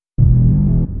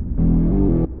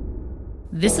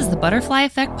This is the Butterfly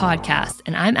Effect Podcast,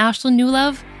 and I'm Ashlyn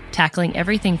Newlove, tackling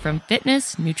everything from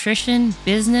fitness, nutrition,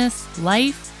 business,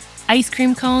 life, ice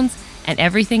cream cones, and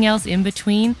everything else in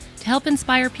between to help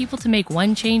inspire people to make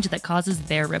one change that causes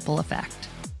their ripple effect.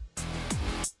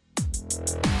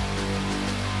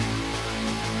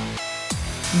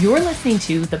 You're listening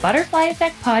to the Butterfly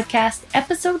Effect Podcast,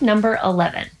 episode number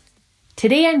 11.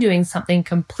 Today I'm doing something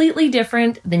completely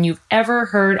different than you've ever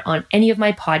heard on any of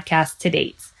my podcasts to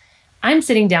date. I'm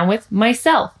sitting down with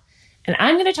myself, and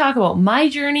I'm going to talk about my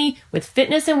journey with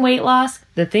fitness and weight loss,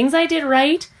 the things I did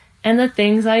right, and the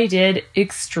things I did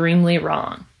extremely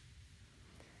wrong.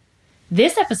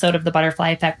 This episode of the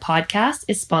Butterfly Effect Podcast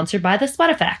is sponsored by the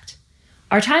Sweat Effect.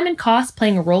 Are time and cost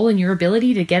playing a role in your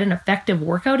ability to get an effective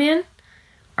workout in?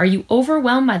 Are you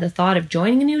overwhelmed by the thought of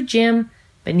joining a new gym,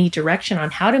 but need direction on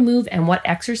how to move and what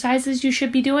exercises you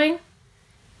should be doing?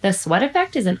 The Sweat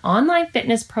Effect is an online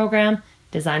fitness program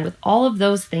designed with all of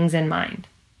those things in mind.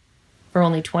 For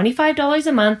only $25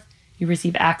 a month, you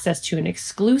receive access to an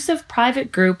exclusive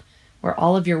private group where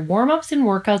all of your warm-ups and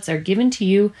workouts are given to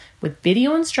you with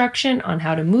video instruction on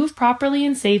how to move properly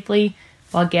and safely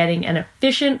while getting an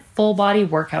efficient full-body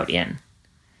workout in.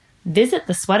 Visit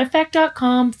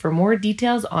thesweateffect.com for more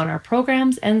details on our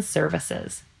programs and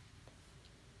services.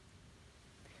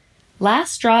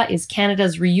 Last Straw is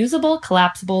Canada's reusable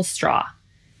collapsible straw.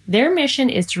 Their mission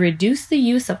is to reduce the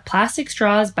use of plastic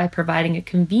straws by providing a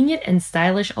convenient and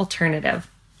stylish alternative.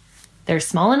 They're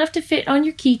small enough to fit on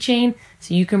your keychain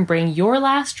so you can bring your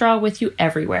last straw with you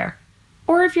everywhere.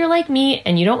 Or if you're like me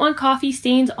and you don't want coffee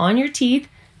stains on your teeth,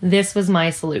 this was my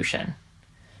solution.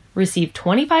 Receive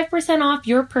 25% off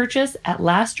your purchase at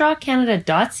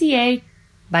laststrawcanada.ca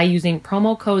by using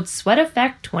promo code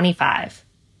SweatEffect25.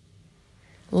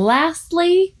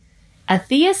 Lastly,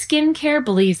 Athea Skincare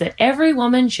believes that every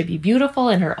woman should be beautiful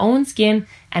in her own skin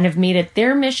and have made it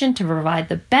their mission to provide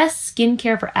the best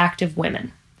skincare for active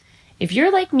women. If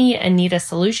you're like me and need a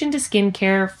solution to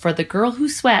skincare for the girl who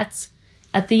sweats,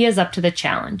 Athea's up to the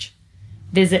challenge.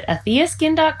 Visit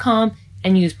atheaskin.com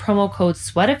and use promo code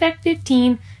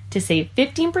SweatEffect15 to save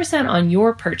 15% on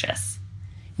your purchase.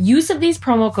 Use of these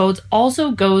promo codes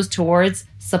also goes towards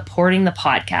supporting the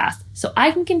podcast, so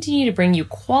I can continue to bring you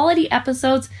quality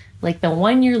episodes like the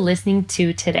one you're listening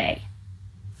to today.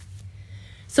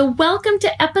 So welcome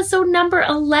to episode number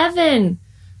 11.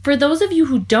 For those of you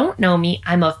who don't know me,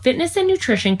 I'm a fitness and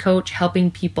nutrition coach helping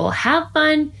people have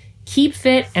fun, keep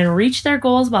fit, and reach their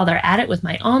goals while they're at it with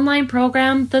my online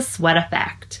program, The Sweat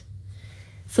Effect.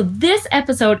 So this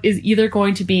episode is either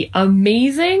going to be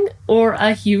amazing or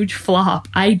a huge flop.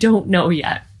 I don't know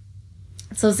yet.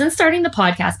 So since starting the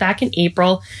podcast back in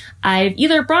April, I've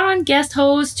either brought on guest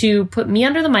hosts to put me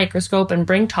under the microscope and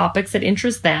bring topics that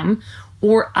interest them,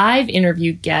 or I've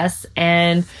interviewed guests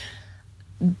and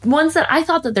ones that I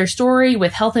thought that their story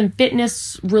with health and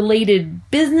fitness related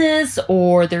business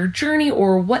or their journey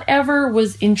or whatever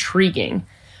was intriguing.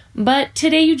 But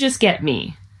today you just get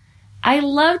me. I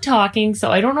love talking,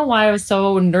 so I don't know why I was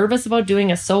so nervous about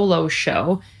doing a solo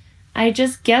show. I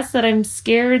just guess that I'm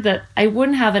scared that I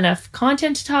wouldn't have enough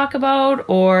content to talk about,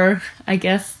 or I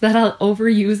guess that I'll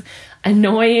overuse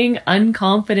annoying,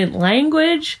 unconfident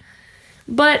language.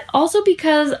 But also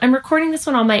because I'm recording this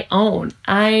one on my own.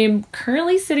 I'm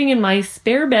currently sitting in my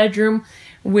spare bedroom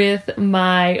with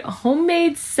my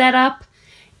homemade setup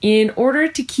in order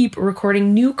to keep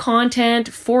recording new content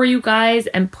for you guys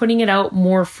and putting it out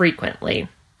more frequently.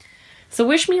 So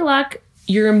wish me luck.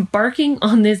 You're embarking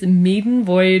on this maiden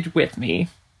voyage with me.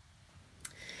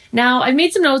 Now, I've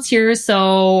made some notes here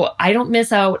so I don't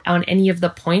miss out on any of the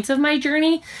points of my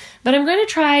journey, but I'm going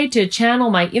to try to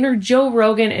channel my inner Joe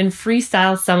Rogan and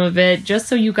freestyle some of it just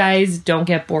so you guys don't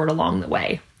get bored along the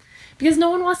way. Because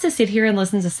no one wants to sit here and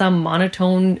listen to some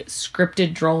monotone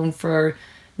scripted drone for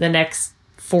the next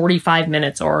 45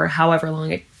 minutes or however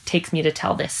long it takes me to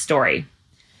tell this story.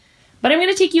 But I'm going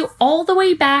to take you all the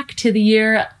way back to the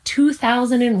year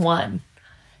 2001.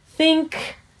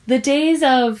 Think the days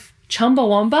of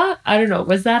Chumbawamba. I don't know.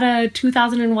 Was that a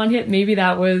 2001 hit? Maybe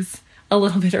that was a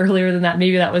little bit earlier than that.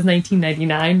 Maybe that was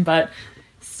 1999. But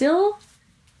still,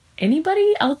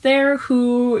 anybody out there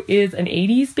who is an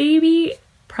 80s baby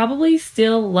probably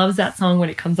still loves that song when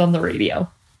it comes on the radio.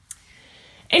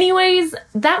 Anyways,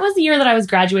 that was the year that I was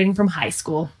graduating from high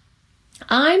school.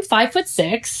 I'm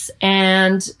 5'6",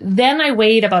 and then I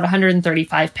weighed about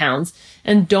 135 pounds.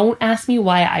 And don't ask me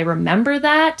why I remember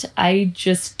that. I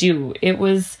just do. It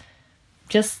was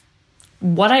just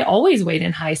what I always weighed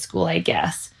in high school, I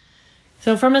guess.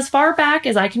 So from as far back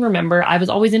as I can remember, I was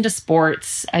always into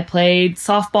sports. I played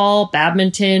softball,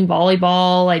 badminton,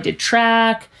 volleyball. I did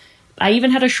track, I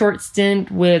even had a short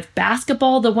stint with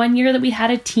basketball the one year that we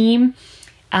had a team.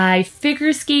 I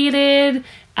figure skated,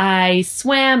 I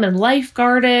swam and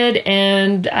lifeguarded,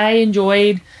 and I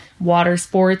enjoyed water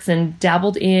sports and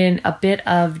dabbled in a bit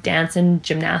of dance and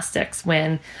gymnastics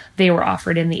when they were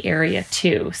offered in the area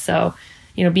too. So,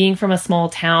 being from a small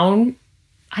town,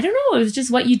 I don't know, it was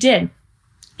just what you did.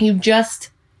 You just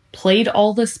played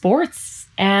all the sports,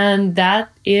 and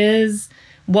that is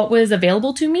what was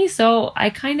available to me. So I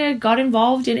kind of got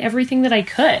involved in everything that I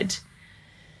could.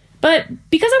 But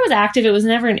because I was active, it was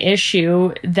never an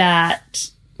issue that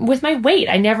with my weight,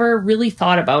 I never really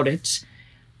thought about it.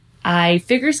 I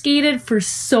figure skated for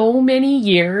so many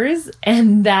years,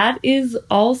 and that is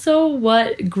also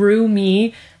what grew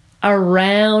me a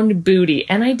round booty.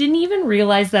 And I didn't even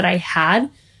realize that I had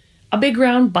a big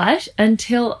round butt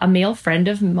until a male friend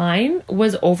of mine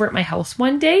was over at my house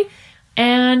one day,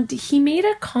 and he made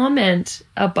a comment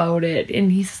about it,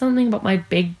 and he said something about my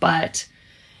big butt.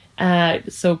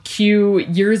 So cue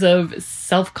years of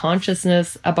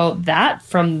self-consciousness about that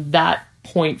from that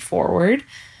point forward.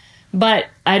 But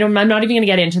I'm not even going to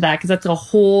get into that because that's a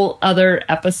whole other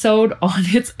episode on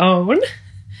its own.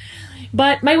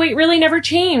 But my weight really never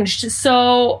changed.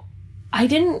 So I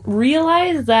didn't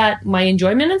realize that my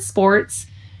enjoyment in sports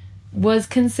was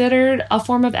considered a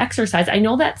form of exercise. I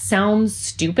know that sounds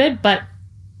stupid, but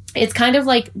it's kind of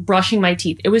like brushing my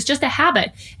teeth. It was just a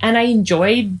habit, and I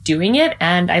enjoyed doing it,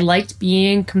 and I liked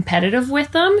being competitive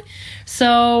with them.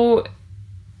 So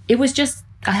it was just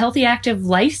a healthy, active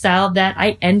lifestyle that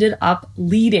I ended up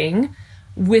leading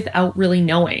without really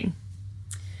knowing.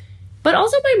 But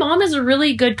also my mom is a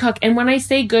really good cook. And when I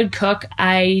say good cook,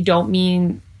 I don't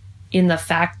mean in the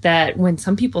fact that when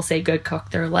some people say good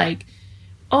cook, they're like,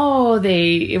 oh,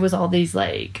 it was all these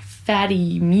like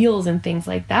fatty meals and things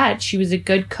like that. She was a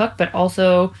good cook, but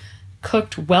also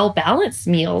cooked well-balanced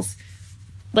meals.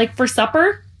 Like for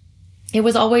supper, it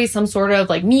was always some sort of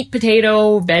like meat,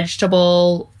 potato,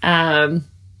 vegetable.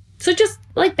 So just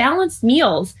like balanced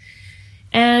meals.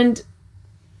 And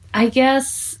I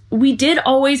guess we did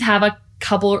always have a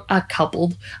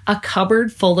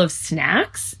cupboard full of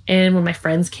snacks. And when my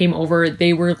friends came over,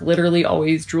 they were literally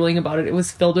always drooling about it. It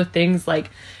was filled with things like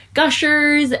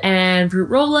Gushers and fruit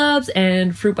roll-ups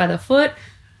and fruit by the foot.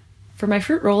 For my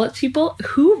fruit roll-ups people,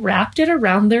 who wrapped it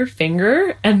around their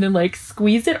finger and then like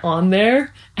squeezed it on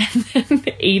there and then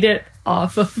ate it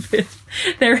off of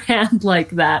their hand like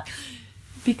that?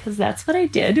 Because that's what I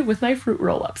did with my fruit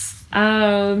roll-ups.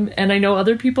 And I know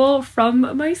other people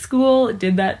from my school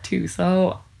did that too.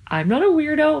 So I'm not a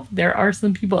weirdo. There are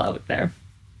some people out there.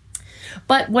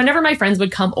 But whenever my friends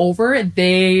would come over,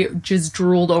 they just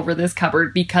drooled over this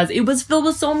cupboard because it was filled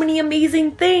with so many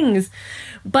amazing things.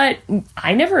 But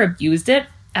I never abused it.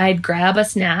 I'd grab a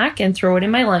snack and throw it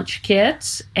in my lunch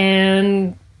kit.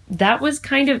 And that was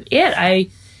kind of it. I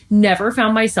never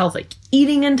found myself like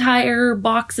eating entire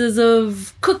boxes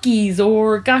of cookies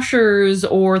or Gushers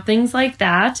or things like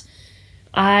that.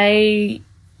 I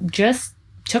just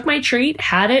took my treat,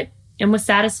 had it, and was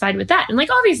satisfied with that. And like,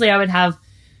 obviously I would have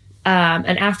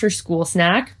an after school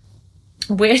snack,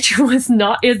 which is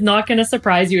not going to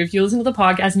surprise you if you listen to the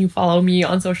podcast and you follow me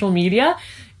on social media.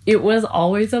 It was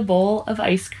always a bowl of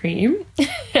ice cream.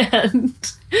 And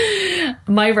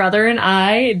my brother and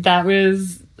I, that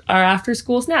was our after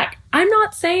school snack. I'm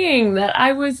not saying that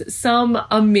I was some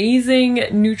amazing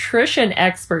nutrition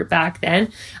expert back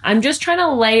then. I'm just trying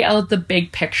to lay out the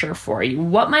big picture for you,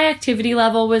 what my activity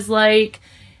level was like,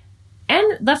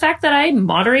 and the fact that I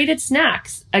moderated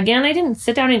snacks. Again, I didn't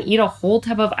sit down and eat a whole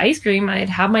tub of ice cream. I'd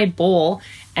have my bowl,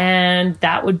 and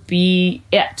that would be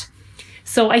it.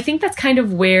 So I think that's kind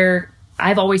of where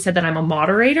I've always said that I'm a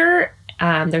moderator.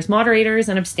 There's moderators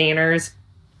and abstainers.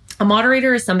 A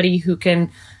moderator is somebody who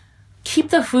can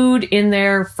keep the food in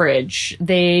their fridge.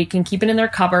 They can keep it in their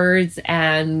cupboards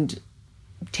and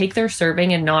take their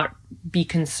serving and not be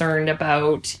concerned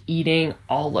about eating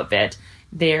all of it.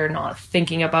 They're not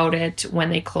thinking about it when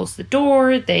they close the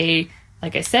door. They,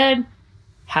 like I said,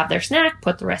 have their snack,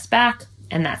 put the rest back,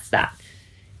 and that's that.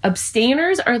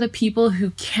 Abstainers are the people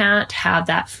who can't have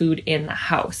that food in the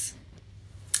house.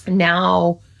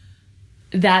 Now,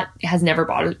 that has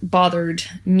never bothered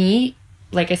me.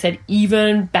 Like I said,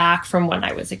 even back from when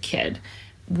I was a kid,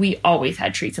 we always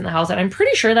had treats in the house. And I'm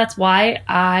pretty sure that's why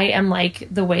I am like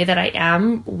the way that I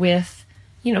am with,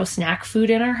 snack food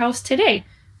in our house today.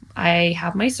 I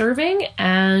have my serving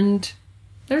and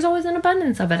there's always an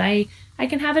abundance of it. I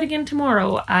can have it again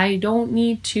tomorrow. I don't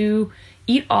need to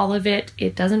eat all of it.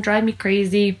 It doesn't drive me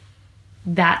crazy.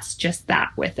 That's just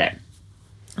that with it.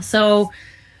 So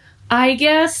I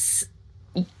guess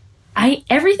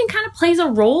everything kind of plays a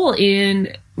role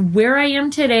in where I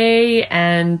am today.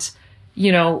 And,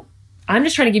 you know, I'm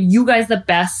just trying to give you guys the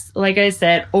best, like I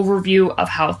said, overview of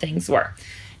how things were.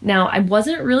 Now, I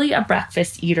wasn't really a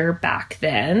breakfast eater back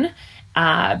then.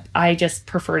 I just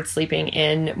preferred sleeping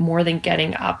in more than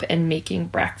getting up and making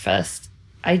breakfast.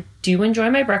 I do enjoy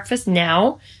my breakfast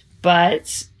now,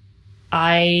 but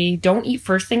I don't eat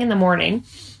first thing in the morning.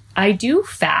 I do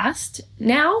fast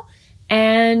now,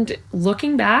 and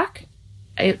looking back,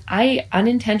 I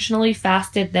unintentionally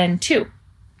fasted then too.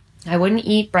 I wouldn't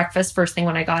eat breakfast first thing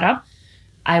when I got up.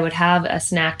 I would have a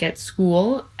snack at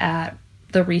school at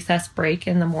the recess break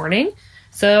in the morning.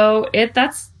 So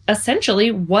that's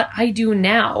essentially what I do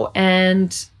now.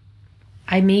 And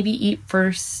I maybe eat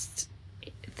first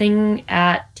thing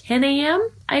at 10 a.m.,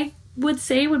 I would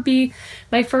say would be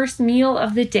my first meal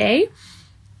of the day.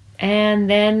 And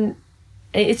then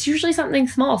it's usually something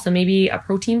small. So maybe a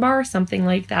protein bar or something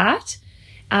like that.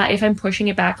 If I'm pushing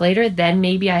it back later, then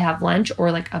maybe I have lunch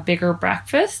or like a bigger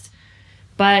breakfast.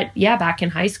 But yeah, back in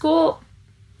high school,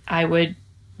 I would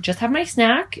just have my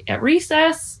snack at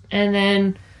recess and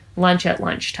then lunch at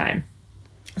lunchtime.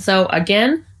 So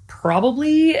again,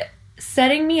 probably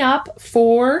setting me up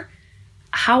for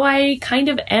how I kind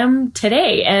of am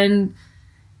today. And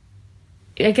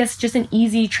I guess just an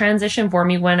easy transition for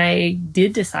me when I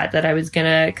did decide that I was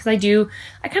gonna, because I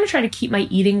kind of try to keep my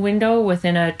eating window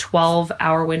within a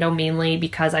 12-hour window, mainly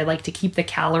because I like to keep the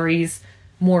calories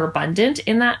more abundant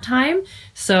in that time.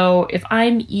 So if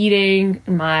I'm eating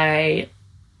my,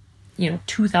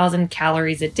 2,000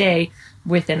 calories a day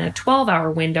within a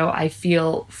 12-hour window, I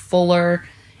feel fuller.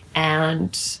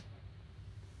 And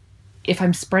if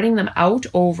I'm spreading them out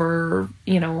over,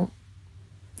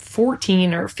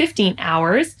 14 or 15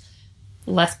 hours,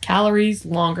 less calories,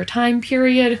 longer time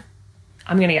period,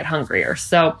 I'm going to get hungrier.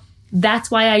 So that's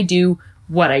why I do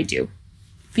what I do,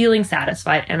 feeling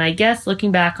satisfied. And I guess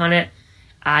looking back on it,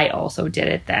 I also did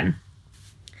it then.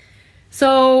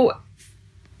 So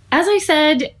as I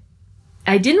said,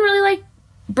 I didn't really like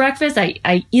breakfast.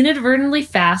 I inadvertently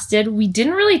fasted. We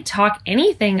didn't really talk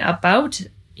anything about,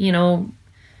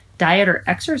 diet or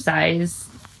exercise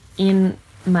in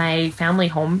my family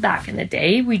home back in the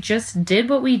day. We just did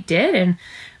what we did, and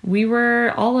we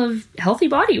were all of healthy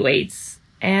body weights.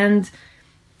 And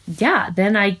yeah,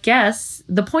 then I guess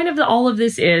the point of all of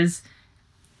this is,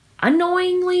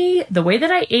 unknowingly, the way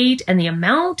that I ate and the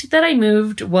amount that I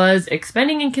moved was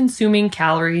expending and consuming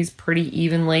calories pretty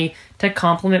evenly to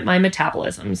complement my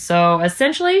metabolism. So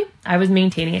essentially, I was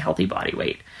maintaining a healthy body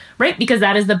weight, right? Because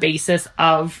that is the basis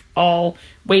of all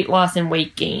weight loss and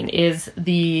weight gain, is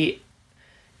the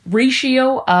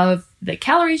ratio of the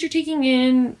calories you're taking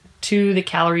in to the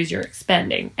calories you're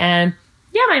expending. And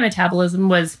yeah, my metabolism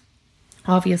was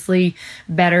obviously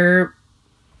better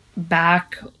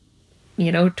back,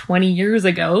 20 years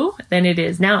ago than it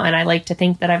is now. And I like to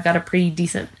think that I've got a pretty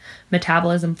decent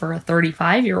metabolism for a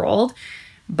 35-year-old.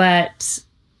 But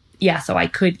yeah, so I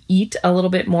could eat a little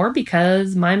bit more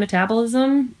because my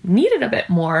metabolism needed a bit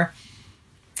more.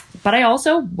 But I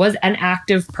also was an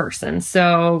active person.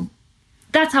 So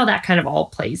that's how that kind of all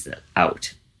plays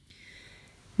out.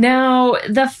 Now,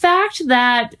 the fact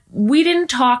that we didn't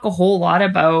talk a whole lot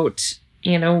about,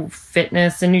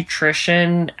 fitness and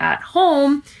nutrition at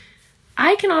home,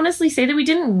 I can honestly say that we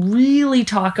didn't really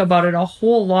talk about it a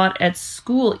whole lot at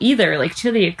school either, like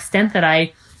to the extent that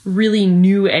I really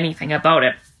knew anything about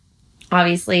it.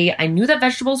 Obviously, I knew that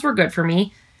vegetables were good for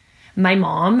me. My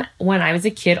mom, when I was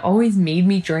a kid, always made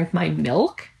me drink my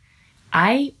milk.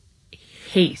 I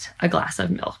hate a glass of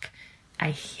milk.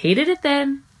 I hated it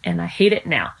then, and I hate it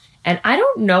now. And I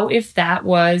don't know if that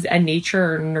was a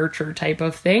nature or nurture type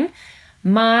of thing.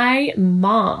 My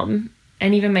mom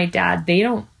and even my dad, they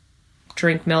don't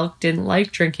drink milk, didn't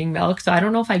like drinking milk. So I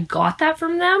don't know if I got that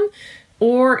from them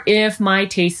or if my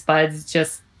taste buds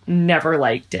just never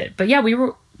liked it. But yeah,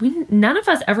 none of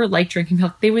us ever liked drinking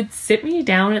milk. They would sit me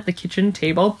down at the kitchen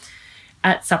table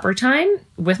at supper time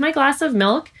with my glass of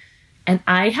milk, and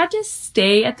I had to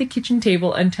stay at the kitchen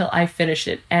table until I finished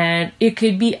it. And it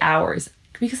could be hours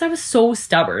because I was so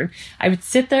stubborn. I would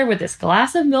sit there with this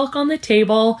glass of milk on the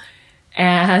table,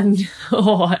 and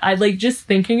I just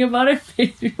thinking about it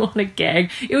makes me want to gag.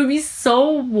 It would be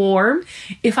so warm.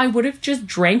 If I would have just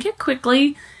drank it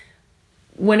quickly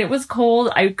when it was cold,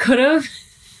 I could have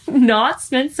not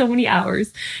spent so many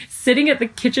hours sitting at the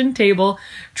kitchen table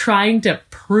trying to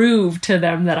prove to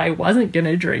them that I wasn't going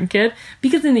to drink it,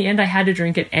 because in the end I had to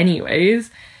drink it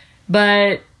anyways.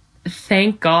 But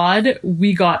thank God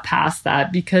we got past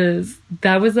that, because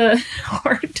that was a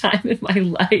hard time in my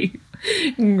life.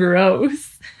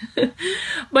 Gross.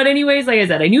 But anyways, like I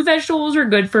said, I knew vegetables were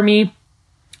good for me.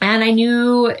 And I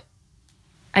knew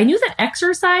that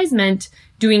exercise meant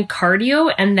doing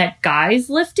cardio and that guys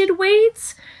lifted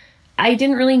weights. I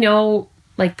didn't really know,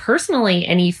 like, personally,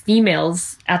 any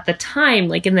females at the time,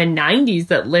 like in the 90s,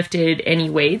 that lifted any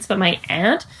weights. But my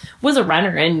aunt was a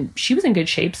runner and she was in good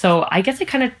shape. So I guess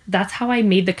that's how I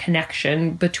made the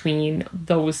connection between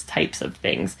those types of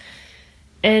things.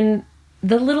 And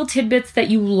the little tidbits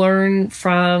that you learn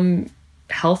from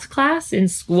health class in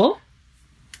school.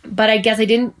 But I guess I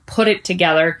didn't put it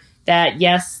together that,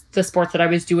 yes, the sports that I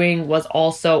was doing was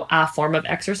also a form of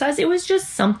exercise. It was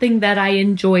just something that I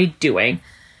enjoyed doing.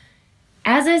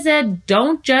 As I said,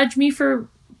 don't judge me for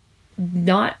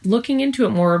not looking into it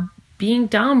more, being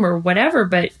dumb or whatever,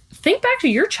 but think back to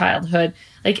your childhood.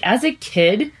 Like, as a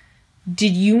kid,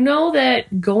 did you know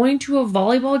that going to a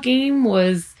volleyball game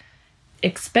was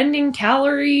expending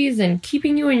calories and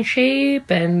keeping you in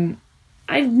shape? And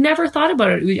I never thought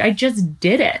about it. I just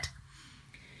did it.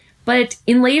 But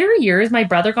in later years, my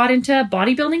brother got into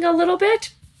bodybuilding a little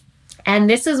bit. And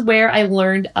this is where I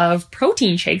learned of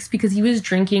protein shakes, because he was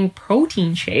drinking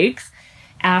protein shakes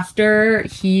after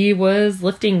he was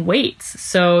lifting weights.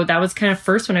 So that was kind of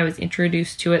first when I was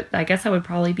introduced to it. I guess that would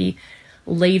probably be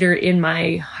later in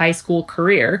my high school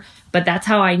career. But that's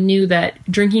how I knew that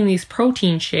drinking these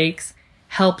protein shakes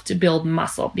helped build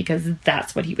muscle, because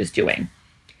that's what he was doing.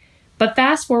 But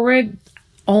fast forward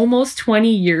almost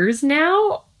 20 years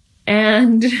now,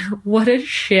 and what a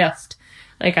shift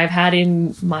like I've had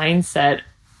in mindset.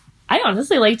 I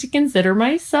honestly like to consider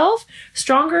myself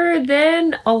stronger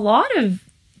than a lot of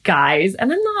guys.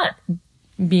 And I'm not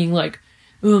being like,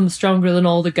 oh, I'm stronger than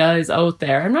all the guys out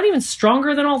there. I'm not even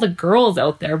stronger than all the girls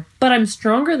out there, but I'm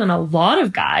stronger than a lot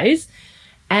of guys.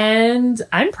 And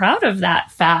I'm proud of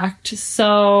that fact.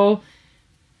 So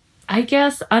I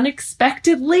guess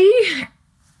unexpectedly,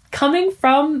 coming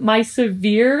from my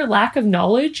severe lack of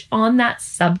knowledge on that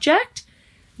subject,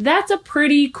 that's a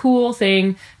pretty cool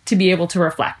thing to be able to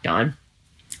reflect on.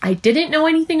 I didn't know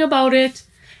anything about it,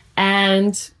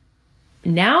 and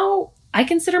now I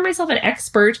consider myself an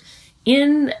expert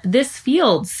in this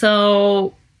field.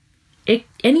 So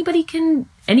anybody can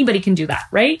do that,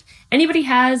 right? Anybody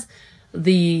has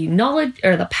the knowledge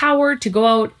or the power to go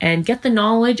out and get the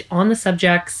knowledge on the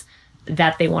subjects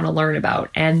that they want to learn about.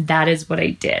 And that is what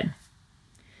I did.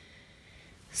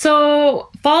 So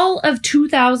fall of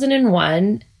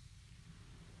 2001,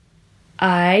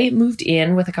 I moved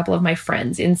in with a couple of my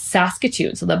friends in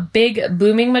Saskatoon. So the big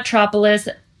booming metropolis,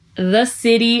 the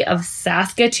city of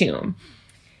Saskatoon.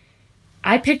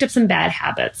 I picked up some bad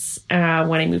habits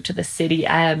when I moved to the city.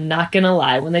 I am not going to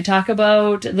lie. When they talk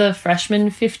about the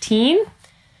freshman 15,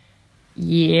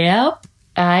 yep,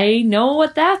 I know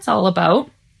what that's all about.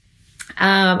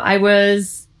 I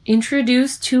was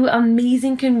introduced to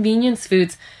amazing convenience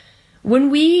foods. When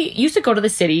we used to go to the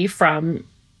city from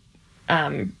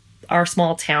our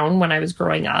small town when I was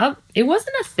growing up, it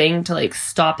wasn't a thing to like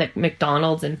stop at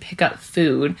McDonald's and pick up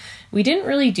food. We didn't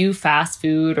really do fast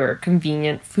food or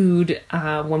convenient food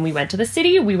when we went to the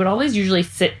city. We would always usually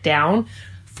sit down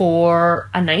for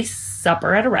a nice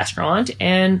supper at a restaurant,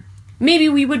 and maybe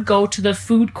we would go to the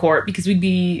food court because we'd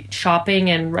be shopping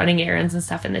and running errands and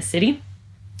stuff in the city.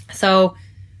 So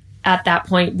at that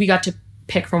point, we got to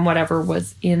pick from whatever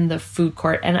was in the food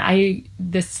court. And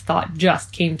this thought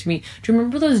just came to me. Do you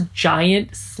remember those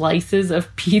giant slices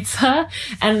of pizza?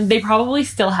 And they probably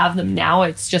still have them now.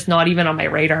 It's just not even on my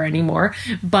radar anymore.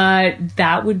 But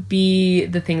that would be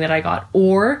the thing that I got.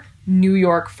 Or New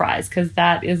York fries, because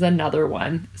that is another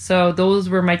one. So those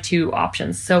were my two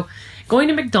options. So going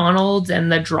to McDonald's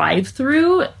and the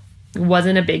drive-thru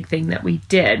wasn't a big thing that we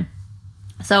did.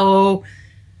 So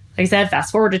like I said,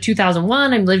 fast forward to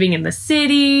 2001, I'm living in the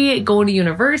city, going to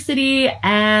university,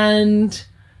 and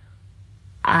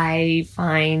I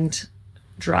find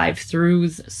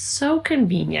drive-thrus so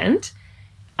convenient.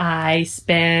 I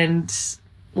spend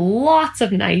lots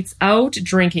of nights out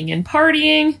drinking and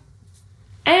partying,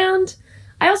 and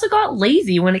I also got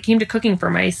lazy when it came to cooking for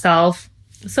myself.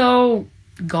 So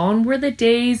gone were the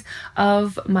days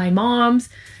of my mom's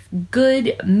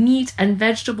good meat and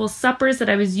vegetable suppers that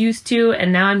I was used to,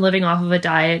 and now I'm living off of a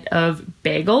diet of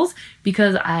bagels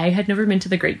because I had never been to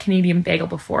the Great Canadian Bagel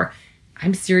before.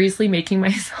 I'm seriously making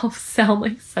myself sound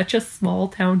like such a small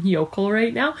town yokel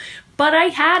right now, but I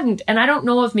hadn't, and I don't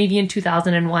know if maybe in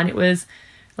 2001 it was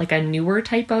like a newer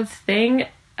type of thing.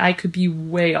 I could be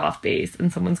way off base,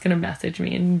 and someone's gonna message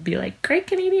me and be like, Great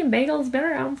Canadian Bagel's been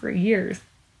around for years.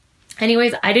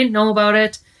 Anyways, I didn't know about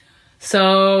it.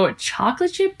 So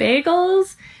chocolate chip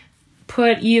bagels,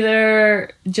 put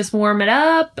either just warm it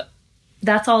up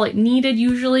that's all it needed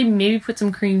usually. Maybe put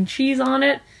some cream cheese on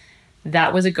it.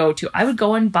 That was a go-to. I would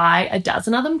go and buy a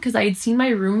dozen of them because I had seen my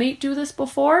roommate do this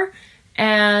before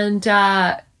and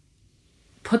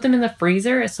put them in the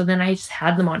freezer. So then I just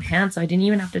had them on hand. So I didn't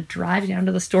even have to drive down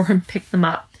to the store and pick them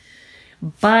up.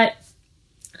 But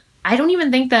I don't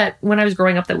even think that when I was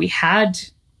growing up that we had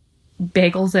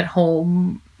bagels at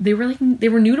home. They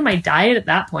were new to my diet at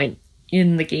that point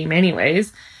in the game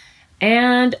anyways.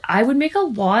 And I would make a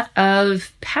lot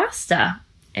of pasta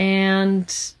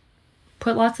and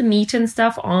put lots of meat and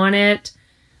stuff on it.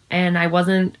 And I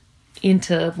wasn't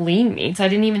into lean meats. I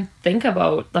didn't even think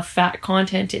about the fat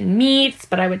content in meats,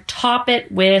 but I would top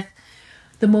it with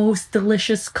the most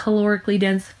delicious, calorically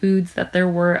dense foods that there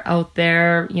were out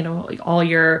there. You know, like all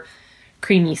your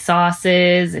creamy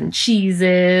sauces and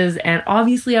cheeses. And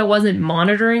obviously I wasn't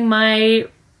monitoring my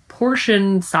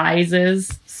portion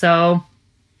sizes. So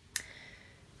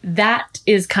that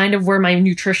is kind of where my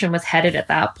nutrition was headed at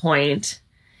that point.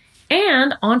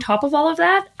 And on top of all of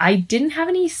that, I didn't have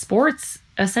any sports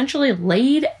essentially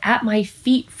laid at my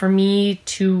feet for me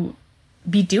to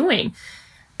be doing.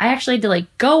 I actually had to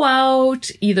go out,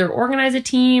 either organize a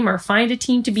team or find a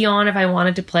team to be on if I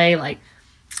wanted to play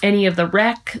any of the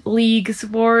rec league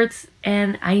sports.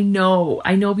 And I know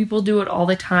people do it all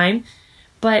the time.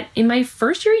 But in my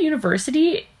first year at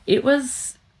university, it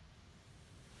was,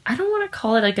 I don't want to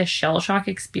call it a shell shock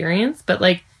experience, but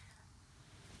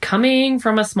coming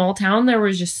from a small town, there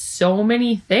was just so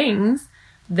many things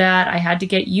that I had to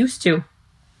get used to.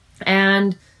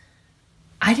 And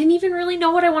I didn't even really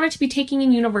know what I wanted to be taking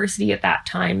in university at that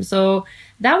time. So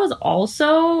that was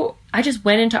also, I just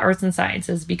went into arts and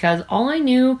sciences because all I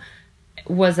knew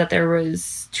was that there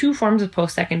was 2 forms of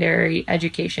post-secondary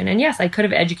education. And yes, I could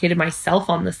have educated myself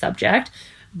on the subject,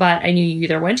 but I knew you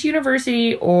either went to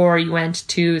university or you went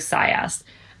to SciAS.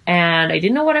 And I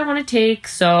didn't know what I want to take,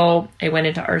 so I went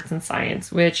into arts and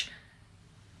science, which,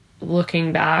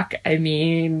 looking back,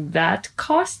 that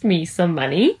cost me some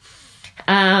money.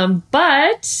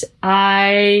 But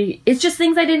it's just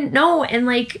things I didn't know, and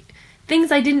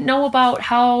things I didn't know about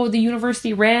how the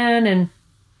university ran and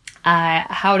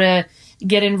how to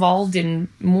get involved in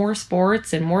more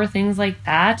sports and more things like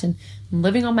that, and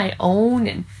living on my own.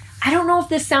 And I don't know if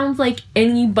this sounds like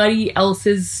anybody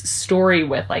else's story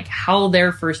with how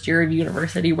their first year of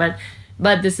university went,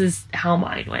 but this is how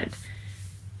mine went.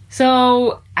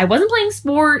 So I wasn't playing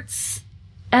sports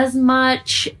as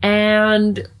much,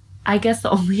 and I guess the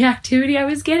only activity I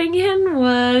was getting in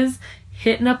was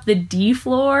hitting up the D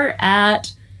floor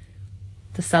at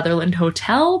the Sutherland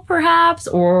Hotel, perhaps,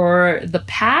 or the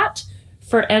Pat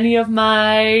for any of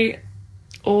my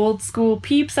old school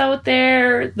peeps out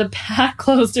there. The Pat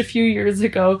closed a few years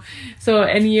ago, so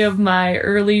any of my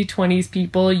early 20s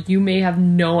people, you may have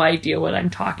no idea what I'm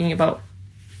talking about.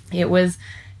 It was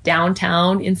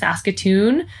downtown in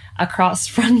Saskatoon across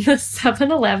from the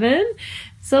 7-Eleven.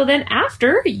 So then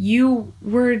after you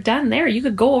were done there, you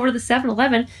could go over to the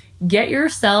 7-Eleven, get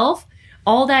yourself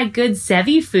all that good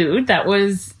Sevi food that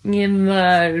was in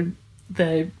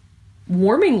the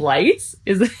warming lights.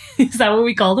 Is that what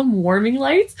we call them? Warming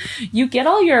lights? You get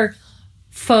all your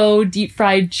faux deep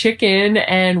fried chicken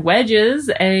and wedges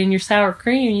and your sour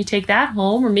cream, and you take that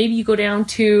home, or maybe you go down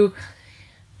to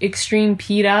Extreme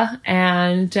Pita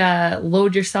and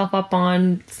load yourself up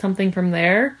on something from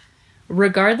there.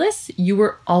 Regardless, you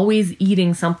were always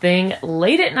eating something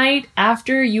late at night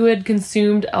after you had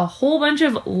consumed a whole bunch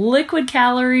of liquid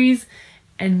calories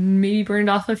and maybe burned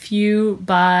off a few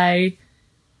by,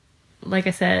 like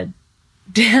I said,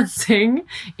 dancing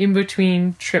in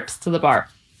between trips to the bar.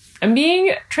 I'm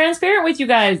being transparent with you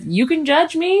guys. You can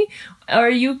judge me, or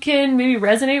you can maybe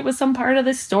resonate with some part of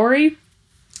this story,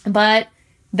 but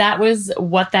that was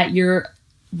what that year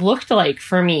looked like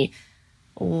for me.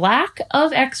 Lack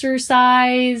of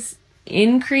exercise,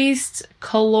 increased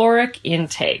caloric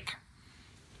intake.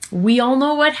 We all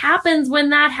know what happens when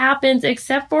that happens,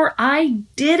 except for I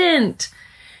didn't.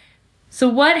 So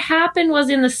what happened was,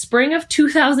 in the spring of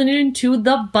 2002,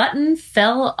 the button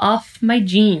fell off my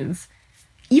jeans.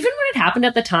 Even when it happened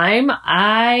at the time,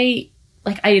 I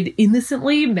had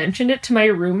innocently mentioned it to my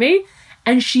roommate,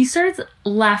 and she starts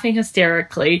laughing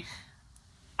hysterically.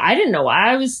 I didn't know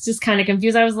why. I was just kind of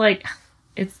confused. I was like,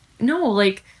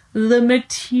 the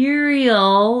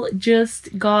material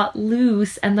just got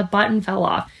loose and the button fell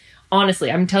off.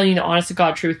 Honestly, I'm telling you the honest to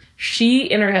God truth. She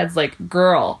in her head's like,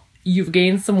 girl, you've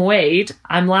gained some weight.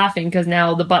 I'm laughing because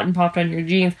now the button popped on your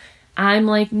jeans. I'm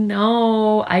like,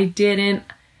 no, I didn't.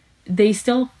 They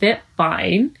still fit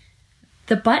fine.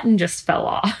 The button just fell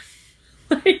off.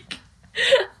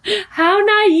 How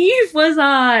naive was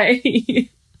I?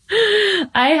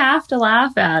 I have to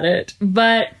laugh at it.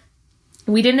 But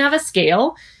we didn't have a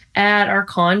scale at our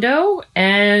condo,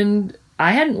 and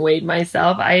I hadn't weighed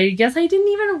myself. I guess I didn't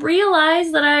even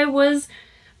realize that I was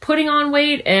putting on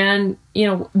weight, and,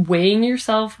 weighing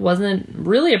yourself wasn't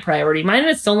really a priority. Mine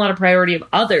is still not a priority of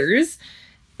others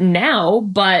now,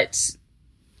 but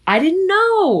I didn't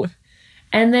know.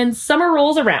 And then summer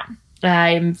rolls around.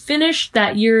 I'm finished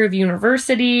that year of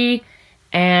university,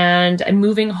 and I'm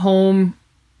moving home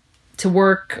to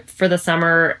work for the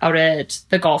summer out at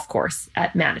the golf course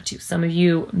at Manitou. Some of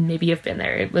you maybe have been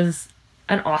there. It was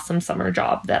an awesome summer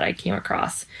job that I came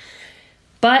across.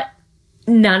 But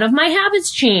none of my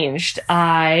habits changed.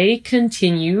 I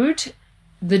continued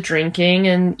the drinking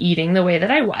and eating the way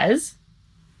that I was.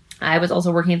 I was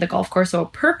also working at the golf course, so a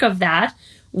perk of that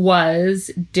was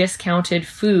discounted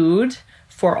food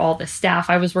for all the staff.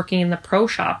 I was working in the pro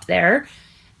shop there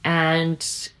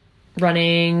and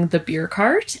running the beer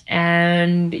cart,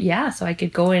 and so I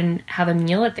could go and have a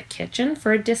meal at the kitchen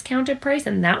for a discounted price,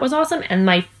 and that was awesome. And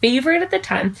my favorite at the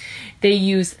time, they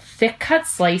used thick cut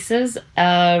slices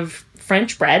of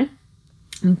French bread,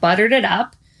 buttered it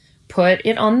up, put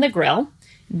it on the grill,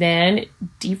 then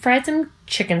deep fried some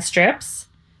chicken strips,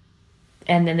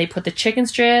 and then they put the chicken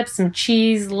strips, some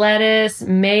cheese, lettuce,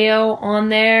 mayo on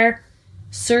there.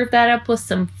 Serve that up with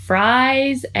some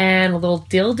fries and a little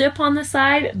dill dip on the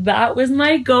side. That was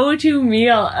my go-to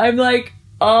meal. I'm like,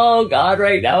 oh God,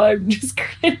 right now I'm just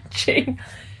cringing.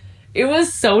 It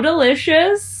was so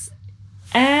delicious.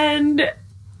 And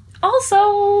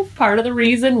also part of the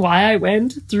reason why I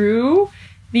went through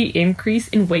the increase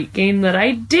in weight gain that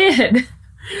I did.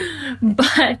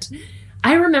 But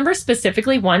I remember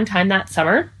specifically one time that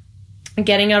summer,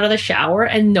 getting out of the shower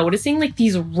and noticing like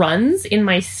these runs in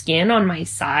my skin on my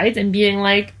sides and being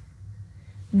like,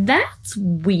 that's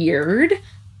weird.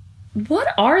 What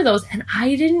are those? And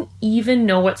I didn't even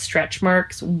know what stretch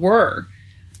marks were.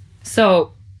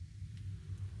 So,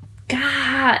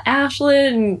 God,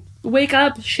 Ashlyn, wake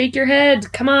up, shake your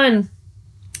head, come on.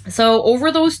 So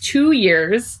over those 2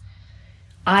 years,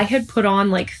 I had put on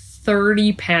like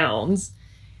 30 pounds.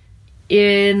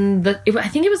 I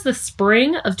think it was the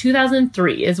spring of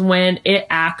 2003 is when it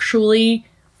actually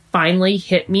finally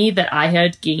hit me that I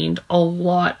had gained a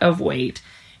lot of weight.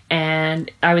 And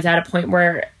I was at a point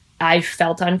where I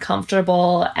felt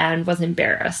uncomfortable and was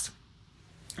embarrassed.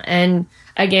 And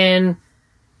again,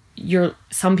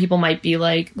 some people might be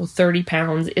like, well, 30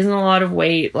 pounds isn't a lot of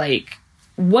weight. Like,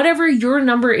 whatever your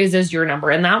number is your number.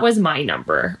 And that was my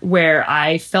number where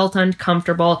I felt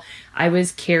uncomfortable. I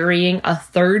was carrying a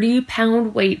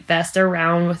 30-pound weight vest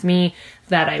around with me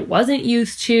that I wasn't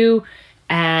used to.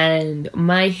 And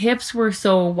my hips were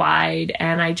so wide.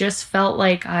 And I just felt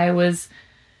like I was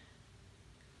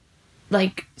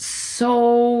like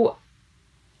so,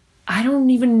 I don't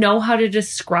even know how to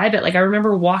describe it. Like, I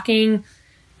remember walking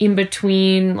in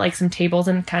between like some tables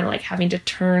and kind of like having to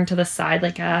turn to the side,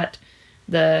 like at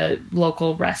the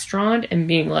local restaurant, and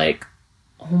being like,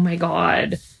 oh my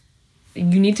God,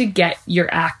 you need to get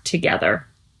your act together.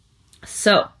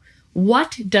 So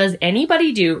what does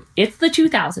anybody do? It's the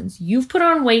 2000s. You've put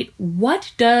on weight.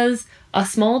 What does a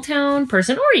small town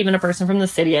person, or even a person from the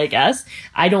city, I guess,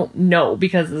 I don't know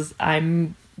because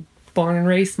I'm born and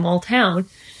raised small town,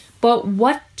 but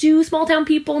what do small town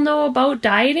people know about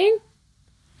dieting?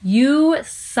 You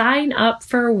sign up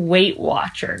for Weight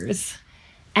Watchers.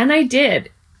 And I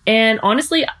did. And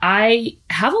honestly, I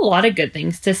have a lot of good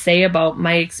things to say about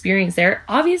my experience there.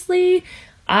 Obviously,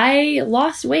 I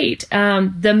lost weight.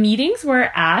 The meetings were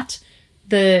at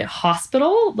the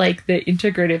hospital, like the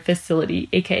integrated facility,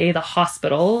 aka the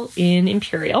hospital in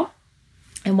Imperial.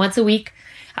 And once a week,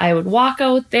 I would walk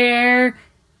out there,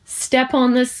 step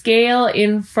on the scale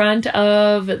in front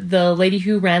of the lady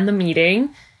who ran the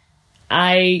meeting.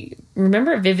 I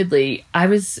remember vividly, I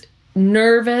was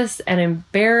nervous and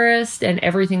embarrassed and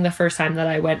everything the first time that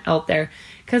I went out there,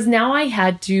 because now I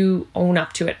had to own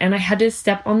up to it and I had to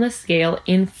step on the scale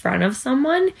in front of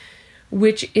someone,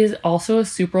 which is also a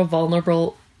super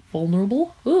vulnerable.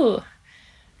 Ugh.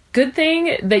 Good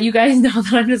thing that you guys know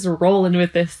that I'm just rolling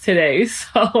with this today.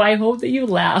 So I hope that you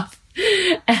laugh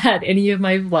at any of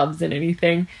my flubs and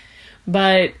anything.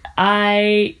 But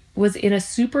I was in a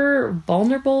super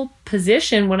vulnerable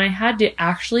position when I had to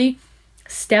actually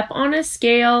step on a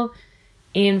scale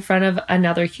in front of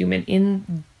another human.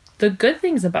 In the good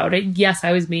things about it, yes,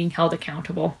 I was being held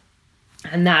accountable.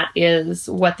 And that is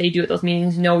what they do at those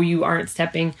meetings. No, you aren't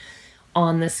stepping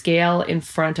on the scale in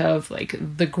front of like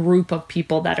the group of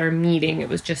people that are meeting. It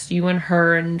was just you and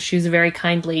her, and she was a very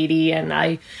kind lady, and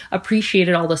I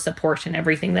appreciated all the support and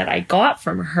everything that I got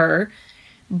from her.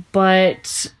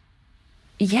 But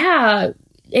yeah,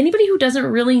 anybody who doesn't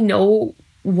really know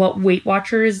what Weight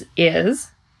Watchers is,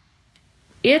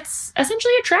 it's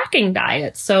essentially a tracking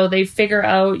diet. So they figure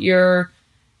out your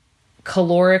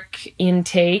caloric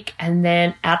intake, and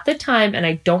then at the time, and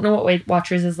I don't know what Weight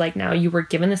Watchers is like now, you were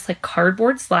given this like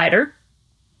cardboard slider,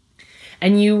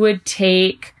 and you would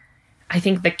take, I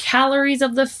think, the calories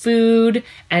of the food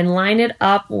and line it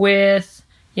up with,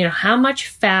 you know, how much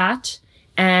fat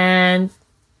and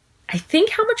I think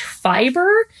how much fiber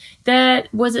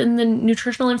that was in the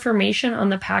nutritional information on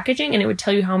the packaging, and it would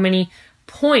tell you how many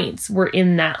points were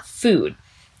in that food.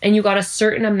 And you got a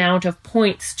certain amount of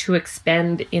points to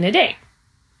expend in a day.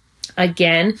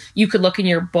 Again, you could look in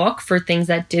your book for things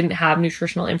that didn't have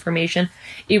nutritional information.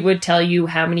 It would tell you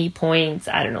how many points,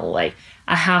 I don't know, like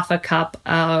a half a cup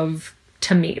of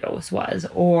tomatoes was,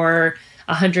 or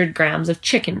 100 grams of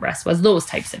chicken breast was, those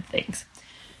types of things.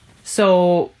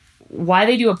 So why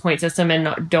they do a point system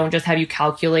and don't just have you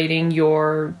calculating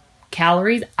your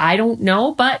calories, I don't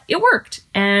know, but it worked.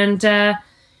 And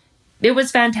it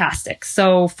was fantastic.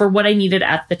 So for what I needed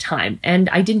at the time, and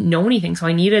I didn't know anything, so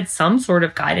I needed some sort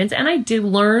of guidance. And I did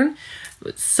learn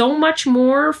so much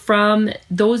more from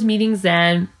those meetings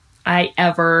than I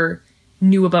ever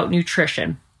knew about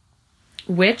nutrition,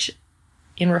 which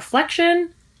in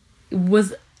reflection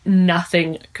was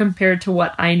nothing compared to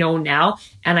what I know now.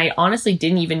 And I honestly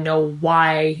didn't even know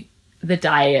why the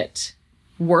diet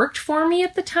worked for me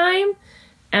at the time.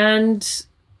 And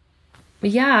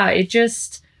yeah, it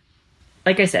just,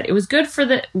 like I said, it was good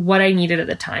for what I needed at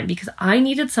the time, because I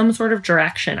needed some sort of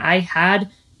direction. I had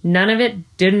none of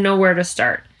it, didn't know where to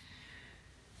start.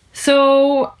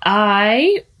 So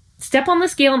I step on the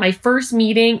scale at my first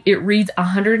meeting. It reads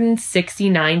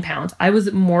 169 pounds. I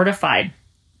was mortified.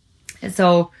 And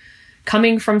so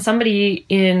coming from somebody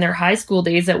in their high school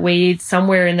days that weighed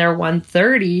somewhere in their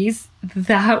 130s,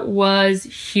 that was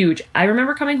huge. I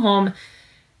remember coming home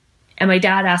and my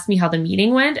dad asked me how the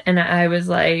meeting went. And I was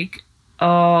like,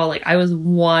 oh, like I was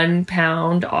 1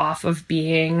 pound off of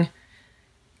being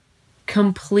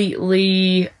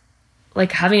completely,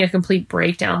 like having a complete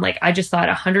breakdown. Like I just thought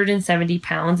 170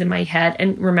 pounds in my head.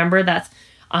 And remember, that's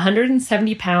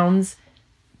 170 pounds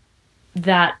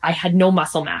that I had no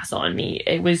muscle mass on me.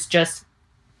 It was just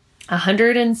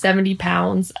 170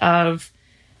 pounds of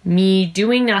me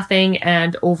doing nothing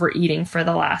and overeating for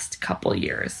the last couple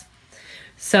years.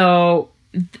 So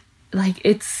like,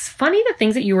 it's funny the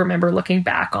things that you remember looking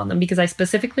back on them, because I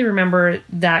specifically remember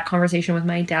that conversation with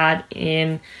my dad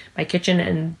in my kitchen.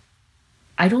 And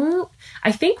I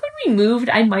think when we moved,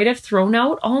 I might have thrown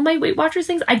out all my Weight Watchers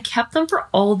things. I'd kept them for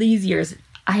all these years.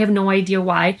 I have no idea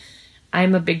why.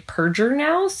 I'm a big purger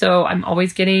now, so I'm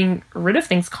always getting rid of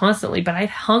things constantly, but I'd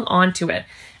hung on to it.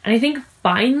 And I think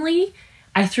finally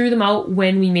I threw them out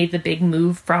when we made the big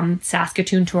move from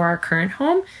Saskatoon to our current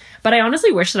home. But I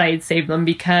honestly wish that I had saved them,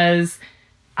 because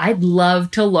I'd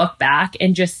love to look back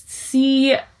and just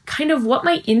see kind of what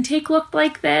my intake looked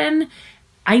like then.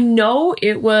 I know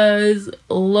it was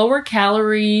lower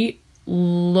calorie,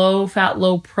 low fat,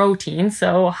 low protein,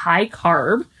 so high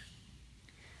carb.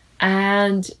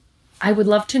 And I would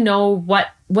love to know what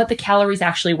the calories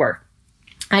actually were.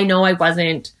 I know I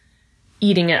wasn't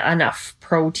eating enough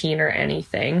protein or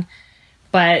anything,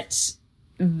 but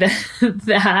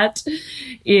that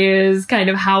is kind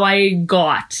of how I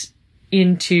got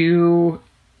into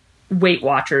Weight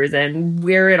Watchers and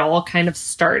where it all kind of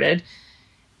started.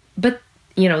 But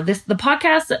you know, the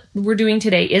podcast that we're doing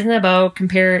today isn't about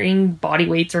comparing body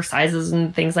weights or sizes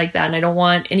and things like that. And I don't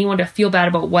want anyone to feel bad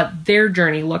about what their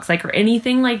journey looks like or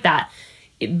anything like that.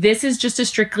 This is just to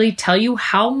strictly tell you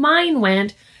how mine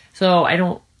went. So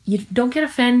you don't get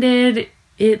offended.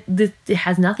 It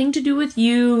has nothing to do with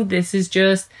you. This is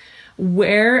just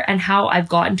where and how I've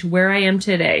gotten to where I am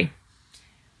today.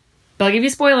 But I'll give you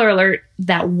a spoiler alert,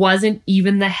 that wasn't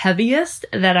even the heaviest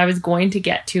that I was going to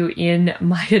get to in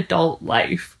my adult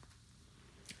life.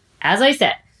 As I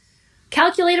said,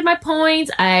 calculated my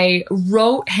points. I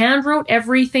hand wrote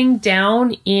everything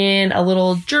down in a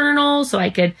little journal so I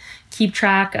could keep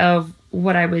track of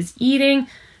what I was eating.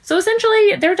 So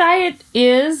essentially, their diet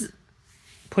is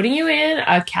putting you in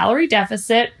a calorie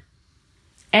deficit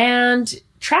and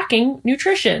tracking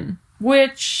nutrition,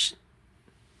 which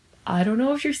I don't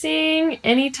know if you're seeing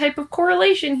any type of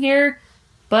correlation here,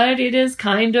 but it is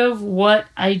kind of what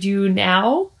I do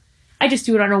now. I just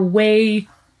do it on a way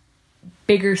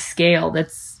bigger scale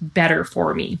that's better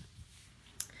for me.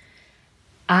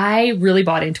 I really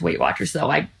bought into Weight Watchers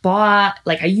though. I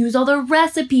used all the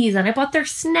recipes and I bought their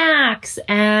snacks,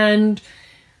 and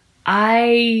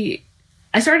I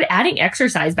I started adding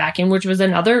exercise back in, which was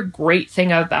another great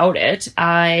thing about it.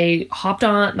 I hopped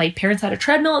on, my parents had a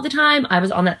treadmill at the time. I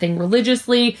was on that thing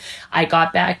religiously. I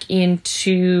got back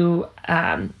into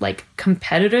like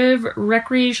competitive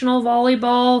recreational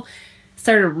volleyball,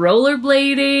 started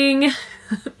rollerblading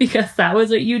because that was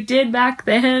what you did back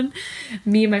then.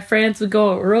 Me and my friends would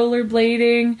go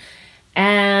rollerblading.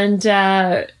 And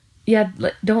yeah,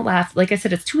 don't laugh. Like I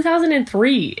said, it's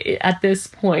 2003 at this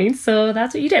point. So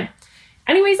that's what you did.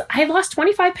 Anyways, I lost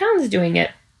 25 pounds doing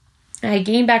it. I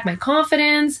gained back my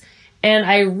confidence and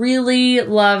I really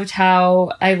loved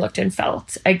how I looked and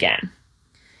felt again.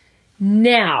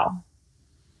 Now,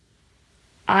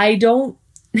 I don't,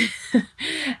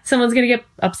 someone's going to get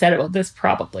upset about this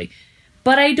probably,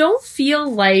 but I don't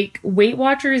feel like Weight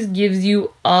Watchers gives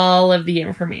you all of the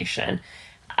information.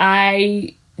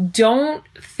 I don't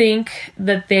think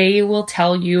that they will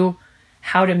tell you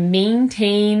how to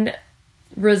maintain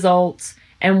results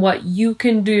and what you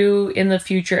can do in the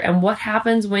future and what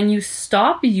happens when you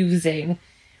stop using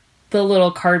the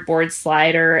little cardboard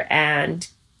slider and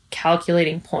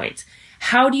calculating points.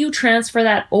 How do you transfer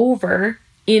that over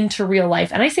into real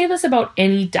life? And I say this about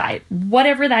any diet,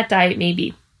 whatever that diet may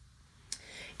be.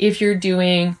 If you're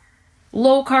doing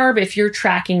low carb, if you're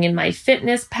tracking in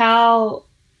MyFitnessPal,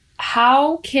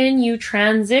 how can you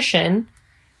transition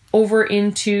over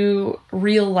into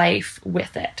real life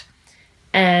with it?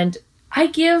 And I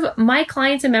give my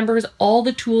clients and members all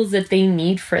the tools that they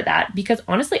need for that because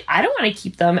honestly, I don't want to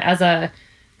keep them as a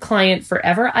client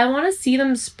forever. I want to see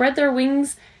them spread their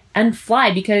wings and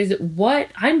fly because what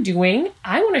I'm doing,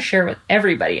 I want to share with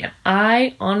everybody. And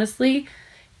I honestly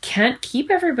can't keep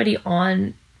everybody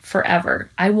on forever.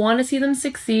 I want to see them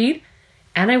succeed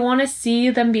and I want to see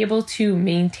them be able to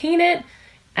maintain it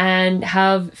and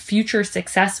have future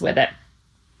success with it.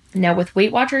 Now with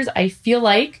Weight Watchers, I feel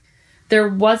like there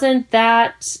wasn't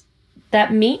that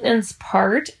maintenance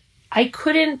part. I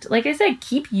couldn't, like I said,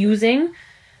 keep using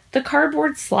the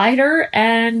cardboard slider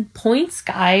and points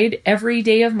guide every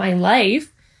day of my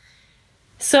life.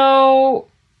 So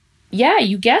yeah,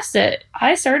 you guessed it.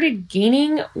 I started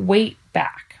gaining weight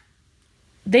back.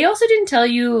 They also didn't tell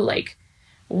you like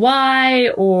why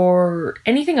or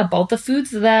anything about the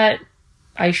foods that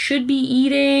I should be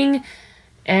eating.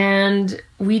 And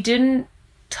we didn't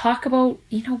talk about,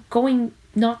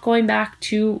 not going back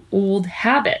to old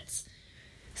habits.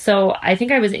 So I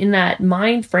think I was in that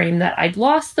mind frame that I'd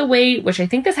lost the weight, which I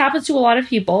think this happens to a lot of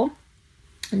people.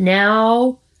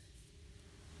 Now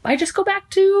I just go back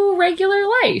to regular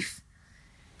life.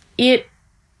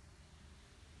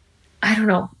 I don't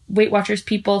know, Weight Watchers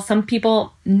people, some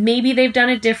people, maybe they've done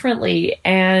it differently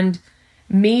and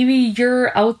maybe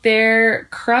you're out there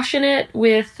crushing it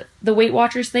with the Weight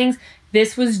Watchers things.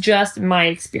 This was just my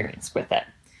experience with it.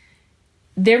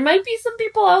 There might be some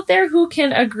people out there who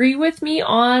can agree with me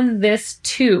on this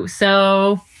too.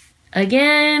 So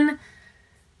again,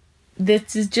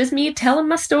 this is just me telling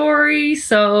my story.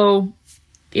 So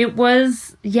it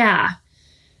was,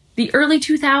 the early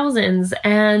 2000s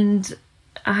and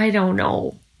I don't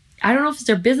know if it's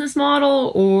their business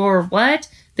model or what.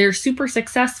 They're super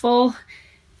successful.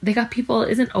 They got people,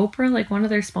 isn't Oprah like one of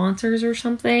their sponsors or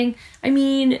something? I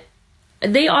mean,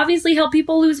 they obviously help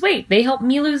people lose weight. They helped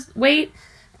me lose weight,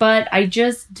 but I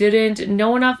just didn't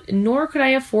know enough, nor could I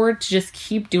afford to just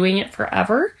keep doing it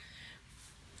forever.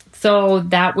 So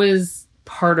that was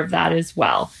part of that as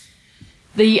well.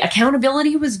 The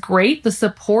accountability was great. The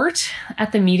support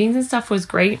at the meetings and stuff was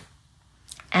great.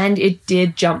 And it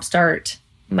did jumpstart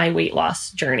my weight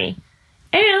loss journey.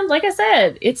 And like I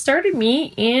said, it started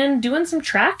me in doing some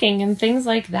tracking and things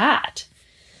like that.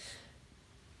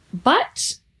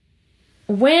 But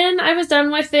when I was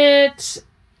done with it,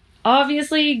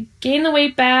 obviously gained the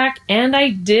weight back and I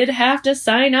did have to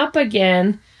sign up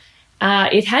again.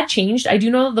 It had changed. I do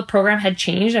know the program had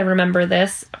changed. I remember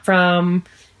this from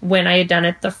when I had done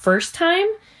it the first time.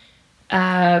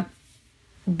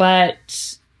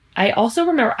 But I also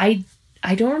remember, I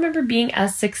don't remember being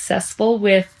as successful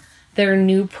with their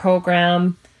new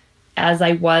program as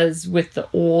I was with the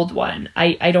old one.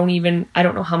 I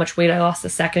don't know how much weight I lost the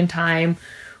second time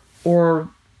or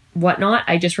whatnot.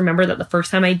 I just remember that the first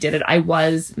time I did it, I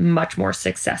was much more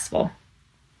successful.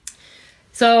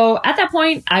 So at that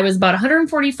point, I was about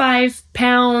 145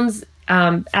 pounds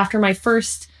after my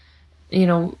first,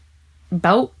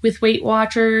 bout with Weight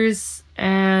Watchers.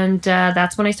 And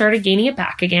that's when I started gaining it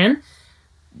back again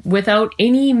without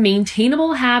any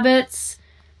maintainable habits.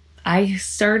 I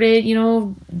started,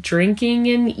 drinking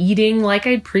and eating like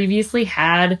I'd previously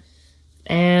had.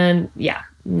 And yeah,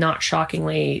 not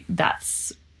shockingly,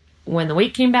 that's when the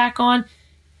weight came back on.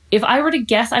 if I were to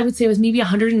guess, I would say it was maybe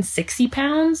 160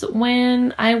 pounds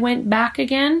when I went back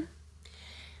again.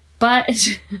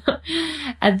 But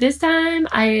at this time,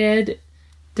 I had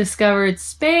discovered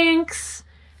Spanx.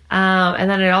 And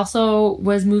then I also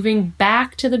was moving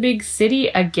back to the big city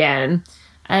again.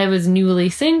 I was newly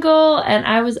single and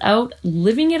I was out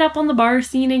living it up on the bar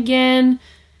scene again.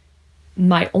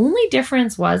 My only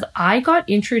difference was I got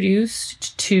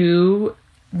introduced to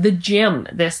the gym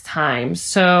this time.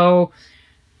 So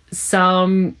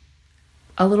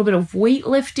a little bit of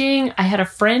weightlifting. I had a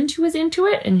friend who was into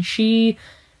it and she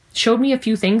showed me a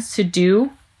few things to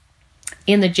do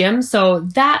in the gym. So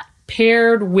that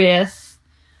paired with,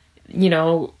 you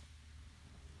know,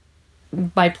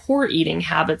 my poor eating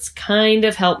habits kind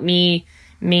of helped me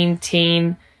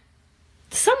maintain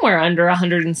somewhere under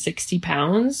 160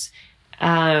 pounds.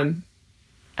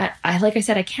 Like I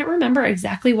said, I can't remember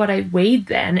exactly what I weighed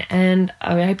then, and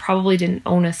I probably didn't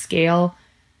own a scale.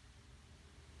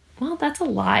 Well, that's a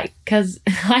lie, because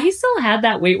I still had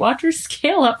that Weight Watchers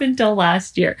scale up until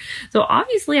last year. So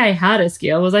obviously I had a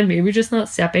scale. Was I maybe just not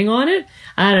stepping on it?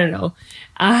 I don't know.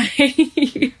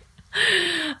 I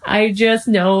just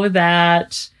know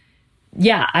that,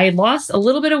 yeah, I lost a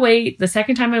little bit of weight the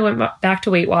second time I went back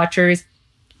to Weight Watchers.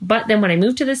 But then when I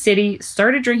moved to the city,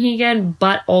 started drinking again,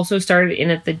 but also started in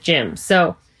at the gym.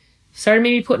 So started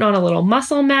maybe putting on a little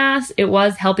muscle mass. It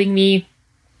was helping me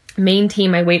maintain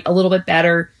my weight a little bit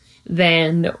better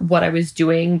than what I was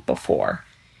doing before.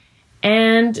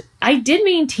 And I did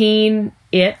maintain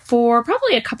it for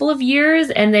probably a couple of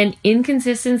years, and then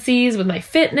inconsistencies with my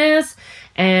fitness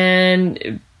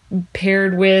and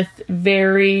paired with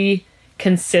very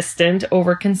consistent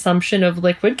overconsumption of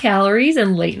liquid calories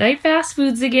and late night fast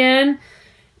foods again,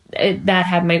 that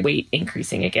had my weight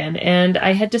increasing again. And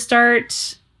I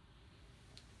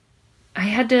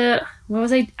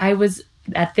was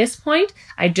at this point,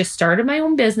 I just started my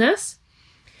own business.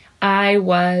 I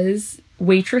was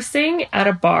waitressing at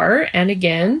a bar. And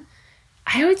again,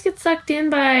 I always get sucked in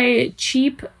by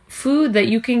cheap food that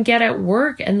you can get at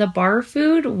work. And the bar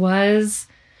food was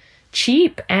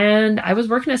cheap. And I was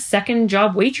working a second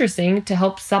job waitressing to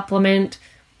help supplement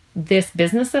this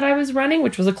business that I was running,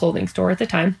 which was a clothing store at the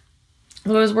time.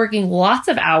 So I was working lots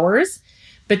of hours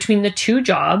between the two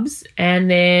jobs and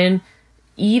then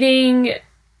eating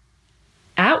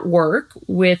at work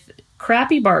with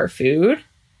crappy bar food.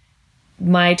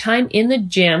 My time in the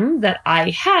gym that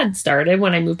I had started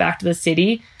when I moved back to the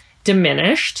city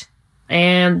diminished.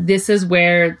 And this is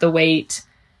where the weight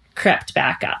crept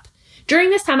back up. During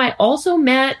this time, I also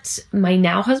met my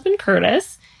now husband,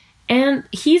 Curtis, and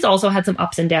he's also had some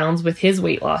ups and downs with his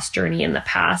weight loss journey in the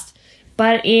past.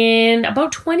 But in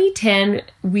about 2010,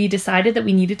 we decided that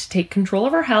we needed to take control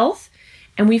of our health,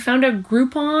 and we found a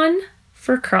Groupon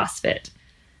for CrossFit.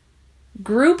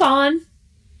 Groupon.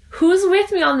 Who's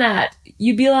with me on that?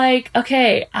 You'd be like,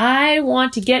 okay, I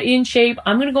want to get in shape.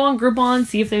 I'm going to go on Groupon,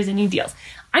 see if there's any deals.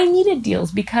 I needed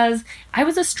deals because I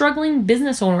was a struggling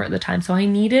business owner at the time, so I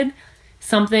needed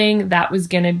something that was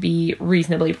going to be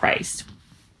reasonably priced.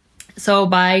 So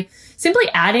by simply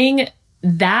adding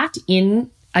that in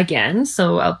again,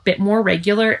 so a bit more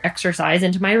regular exercise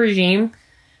into my regime,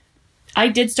 I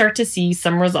did start to see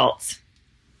some results.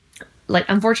 Like,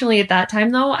 unfortunately at that time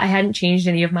though, I hadn't changed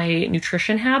any of my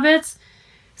nutrition habits.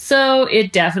 So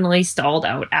it definitely stalled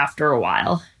out after a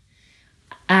while.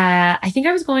 I think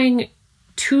I was going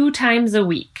 2 times a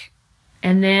week.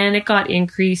 And then it got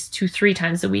increased to 3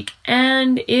 times a week.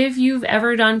 And if you've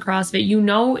ever done CrossFit, you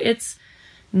know it's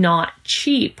not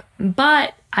cheap.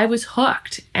 But I was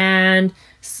hooked. And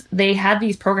they had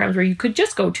these programs where you could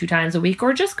just go 2 times a week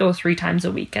or just go 3 times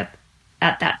a week at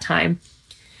that time.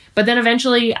 But then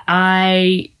eventually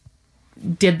I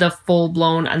did the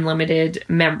full-blown unlimited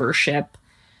membership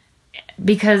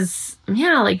because,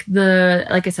 yeah, like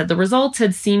I said, the results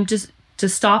had seemed to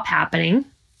stop happening.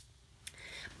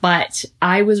 But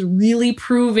I was really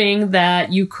proving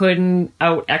that you couldn't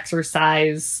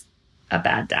out-exercise a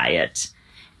bad diet.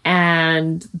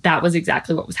 And that was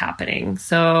exactly what was happening.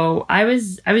 So I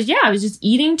was just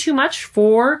eating too much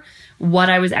for what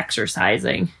I was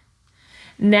exercising.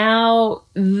 Now,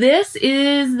 this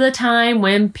is the time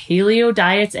when paleo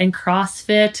diets and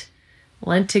CrossFit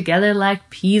went together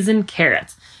like peas and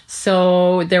carrots.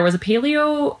 So there was a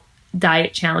paleo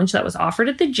diet challenge that was offered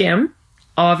at the gym.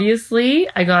 Obviously,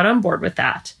 I got on board with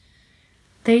that.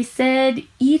 They said,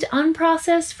 eat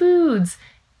unprocessed foods.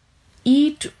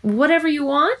 Eat whatever you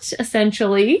want,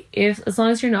 essentially, as long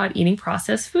as you're not eating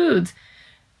processed foods.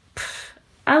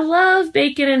 I love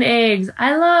bacon and eggs.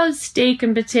 I love steak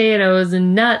and potatoes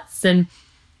and nuts. And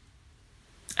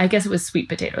I guess it was sweet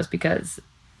potatoes because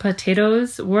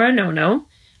potatoes were a no-no,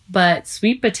 but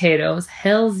sweet potatoes,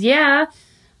 hells yeah.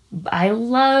 I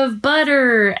love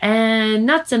butter and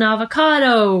nuts and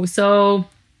avocado. So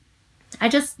I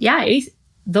ate.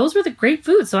 Those were the great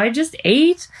foods. So I just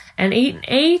ate and ate and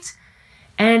ate,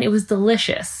 and it was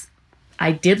delicious.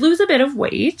 I did lose a bit of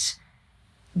weight,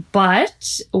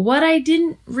 but what I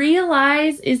didn't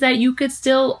realize is that you could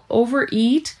still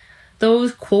overeat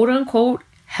those quote unquote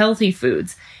healthy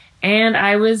foods. And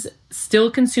I was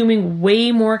still consuming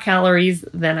way more calories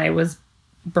than I was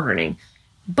burning.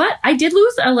 But I did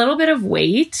lose a little bit of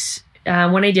weight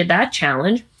when I did that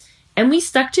challenge. And we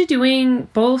stuck to doing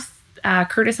both.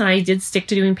 Curtis and I did stick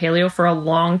to doing paleo for a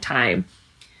long time,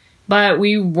 but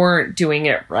we weren't doing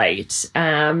it right.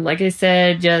 Like I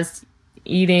said, just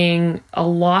eating a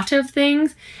lot of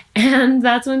things. And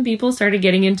that's when people started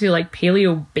getting into like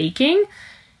paleo baking,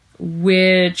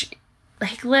 which,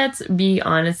 like, let's be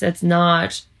honest, that's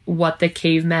not what the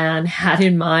caveman had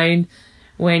in mind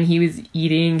when he was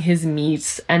eating his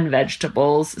meats and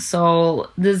vegetables. So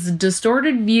this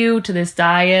distorted view to this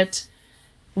diet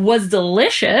was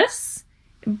delicious,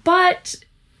 but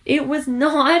it was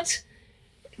not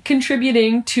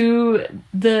contributing to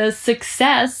the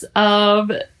success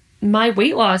of my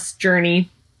weight loss journey.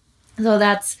 So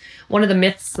that's one of the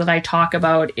myths that I talk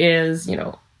about is,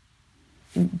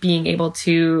 being able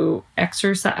to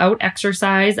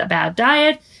out-exercise a bad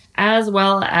diet, as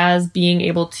well as being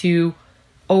able to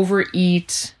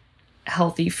overeat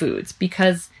healthy foods.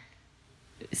 Because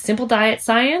simple diet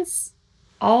science,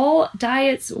 all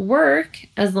diets work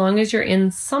as long as you're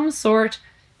in some sort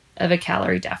of a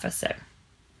calorie deficit.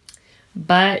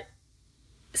 But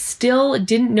still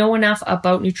didn't know enough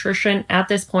about nutrition at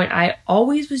this point. I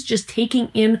always was just taking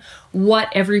in what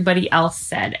everybody else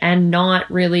said and not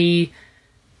really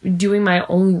doing my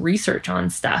own research on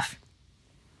stuff.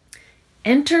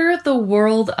 Enter the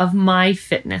world of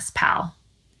MyFitnessPal.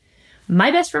 My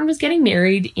best friend was getting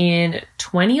married in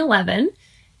 2011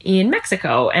 in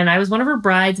Mexico, and I was one of her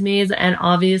bridesmaids, and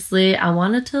obviously I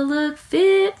wanted to look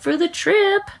fit for the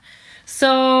trip.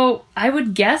 So I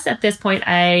would guess at this point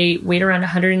I weighed around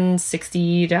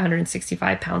 160 to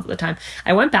 165 pounds at the time.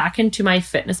 I went back into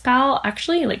MyFitnessPal,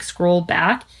 actually scrolled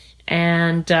back,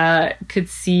 and could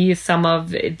see some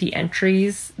of the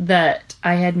entries that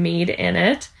I had made in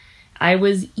it. I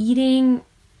was eating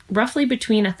roughly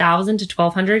between 1,000 to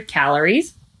 1,200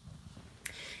 calories,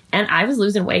 and I was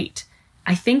losing weight.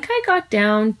 I think I got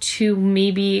down to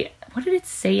maybe, what did it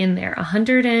say in there?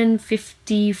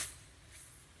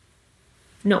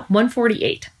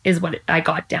 148 is what I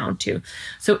got down to.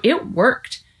 So it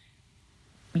worked.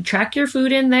 You track your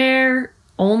food in there,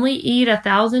 only eat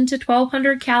 1,000 to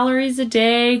 1,200 calories a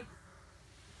day.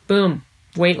 Boom,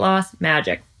 weight loss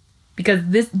magic. Because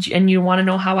and you want to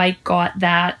know how I got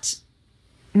that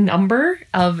number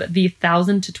of the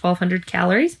 1,000 to 1,200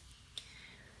 calories?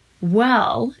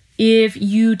 Well, if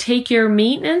you take your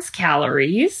maintenance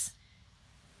calories,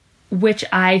 which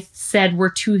I said were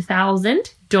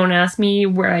 2,000, don't ask me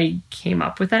where I came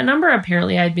up with that number.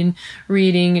 Apparently I'd been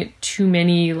reading too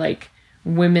many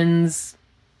women's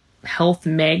health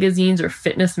magazines or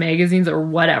fitness magazines or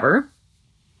whatever.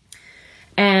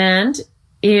 And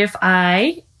if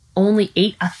I only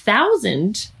ate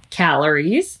 1,000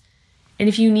 calories, and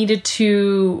if you needed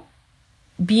to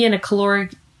be in a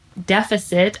caloric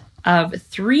deficit of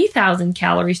 3,000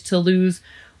 calories to lose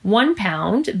 1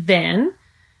 pound, then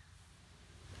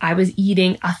I was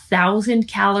eating 1,000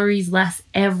 calories less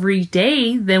every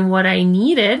day than what I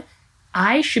needed.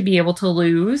 I should be able to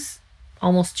lose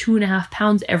almost 2.5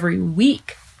 pounds every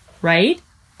week, right?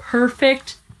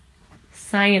 Perfect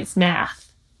science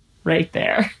math right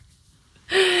there.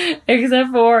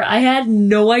 Except for I had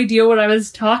no idea what I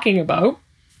was talking about.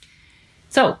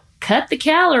 So cut the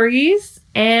calories,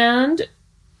 and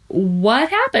what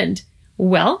happened?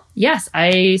 Well, yes,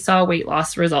 I saw weight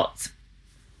loss results.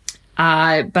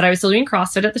 But I was still doing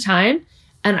CrossFit at the time,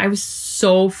 and I was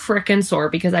so freaking sore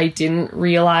because I didn't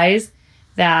realize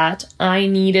that I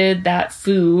needed that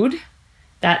food,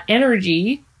 that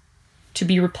energy, to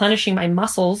be replenishing my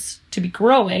muscles, to be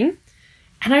growing.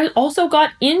 And I also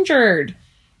got injured.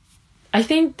 I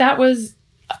think that was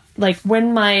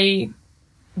when my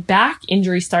back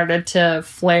injury started to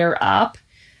flare up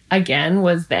again,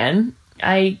 was then.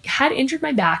 I had injured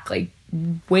my back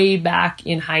way back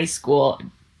in high school.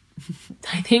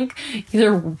 I think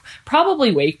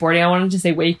probably wakeboarding. I wanted to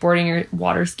say wakeboarding or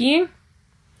water skiing.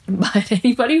 But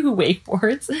anybody who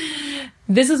wakeboards,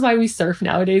 this is why we surf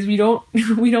nowadays. We don't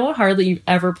hardly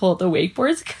ever pull out the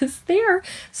wakeboards because they are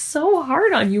so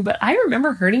hard on you. But I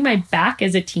remember hurting my back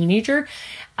as a teenager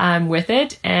with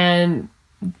it, and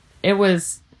it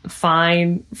was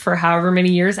fine for however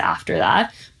many years after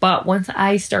that. But once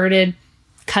I started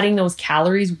cutting those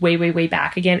calories way, way, way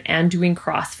back again and doing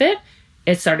CrossFit,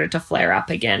 it started to flare up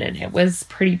again, and it was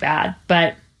pretty bad.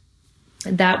 But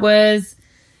I was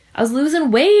losing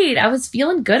weight. I was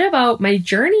feeling good about my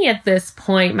journey at this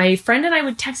point. My friend and I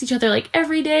would text each other like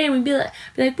every day, and we'd be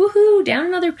like, woohoo, down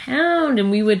another pound. And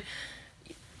we would,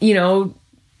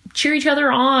 cheer each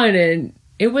other on, and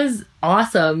it was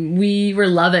awesome. We were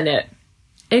loving it.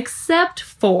 Except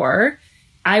for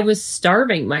I was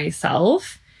starving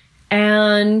myself,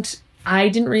 and I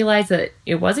didn't realize that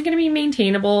it wasn't going to be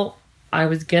maintainable. I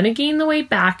was going to gain the weight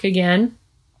back again.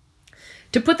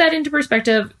 To put that into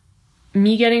perspective,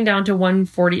 me getting down to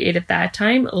 148 at that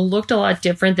time looked a lot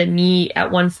different than me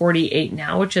at 148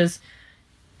 now, which is,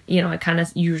 I kind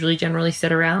of usually generally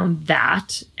sit around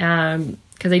that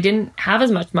because I didn't have as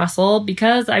much muscle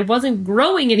because I wasn't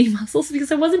growing any muscles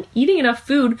because I wasn't eating enough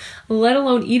food, let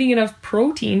alone eating enough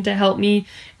protein to help me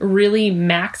really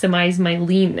maximize my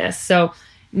leanness. So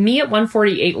me at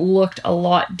 148 looked a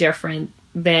lot different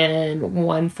than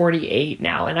 148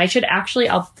 now. And I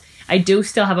do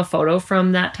still have a photo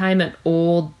from that time, an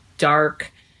old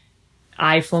dark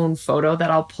iPhone photo that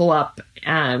I'll pull up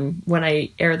when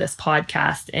I air this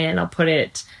podcast, and I'll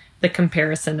put the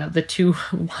comparison of the two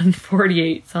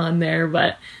 148s on there.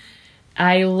 But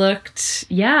I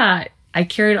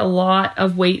carried a lot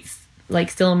of weight like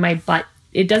still in my butt.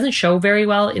 It doesn't show very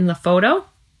well in the photo,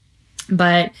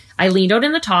 but I leaned out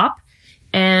in the top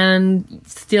and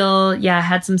still,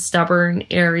 had some stubborn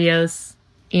areas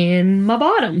in my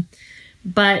bottom.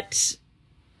 But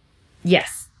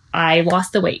yes, I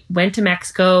lost the weight, went to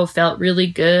Mexico, felt really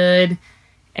good,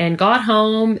 and got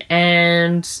home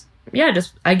and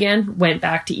just again went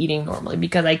back to eating normally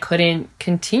because I couldn't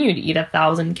continue to eat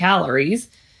 1,000 calories.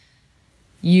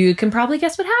 You can probably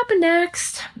guess what happened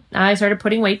next. I started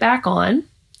putting weight back on.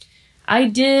 I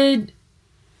did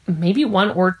maybe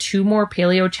 1 or 2 more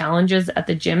paleo challenges at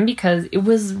the gym because it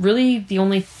was really the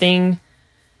only thing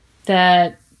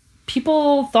that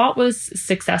people thought was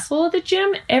successful at the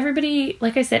gym. Everybody,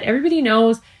 like I said, everybody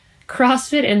knows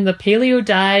CrossFit and the paleo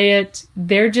diet.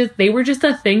 They were just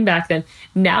a thing back then.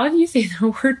 Now, if you say the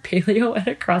word paleo at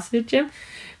a CrossFit gym,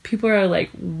 people are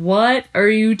like, what are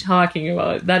you talking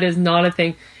about? That is not a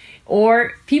thing.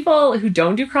 Or people who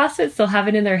don't do CrossFit still have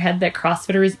it in their head that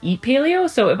CrossFitters eat paleo.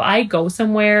 So if I go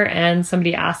somewhere and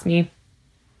somebody asks me,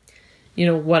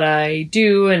 what I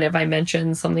do, and if I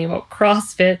mention something about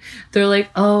CrossFit, they're like,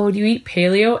 oh, do you eat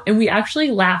paleo? And we actually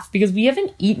laugh because we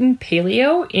haven't eaten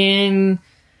paleo in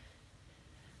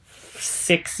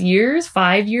 6 years,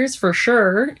 5 years for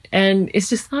sure. And it's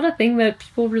just not a thing that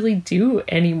people really do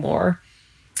anymore.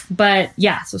 But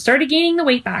so started gaining the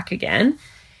weight back again.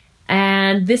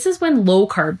 And this is when low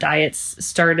carb diets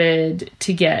started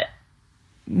to get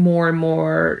more and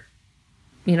more,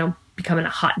 becoming a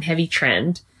hot and heavy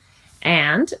trend.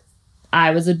 And I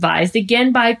was advised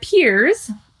again by peers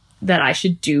that I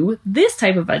should do this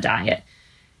type of a diet.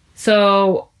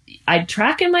 So I'd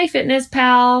track in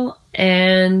MyFitnessPal,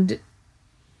 and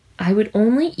I would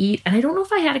only eat, and I don't know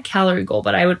if I had a calorie goal,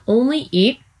 but I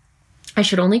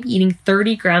should only be eating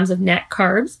 30 grams of net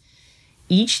carbs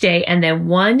each day. And then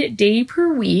 1 day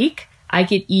per week, I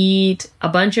could eat a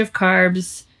bunch of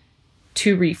carbs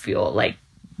to refuel, like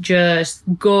just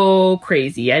go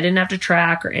crazy. I didn't have to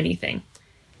track or anything.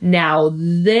 Now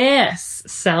this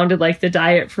sounded like the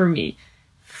diet for me.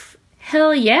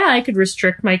 Hell yeah, I could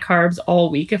restrict my carbs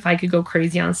all week if I could go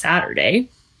crazy on Saturday.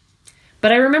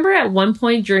 But I remember at one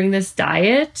point during this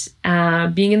diet,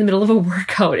 being in the middle of a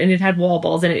workout, and it had wall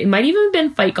balls in it. It might even have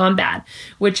been Fight Gone Bad,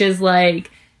 which is like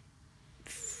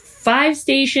 5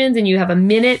 stations and you have a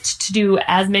minute to do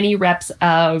as many reps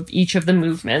of each of the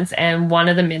movements. And one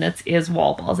of the minutes is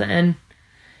wall balls. And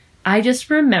I just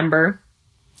remember,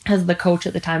 as the coach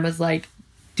at the time was like,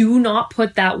 do not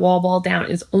put that wall ball down.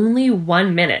 It's only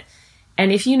 1 minute.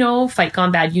 And if you know Fight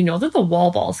Gone Bad, you know that the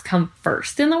wall balls come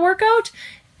first in the workout.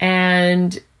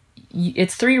 And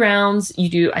it's 3 rounds. You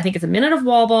do, I think it's a minute of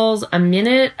wall balls, a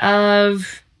minute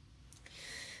of,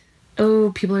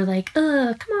 people are like, come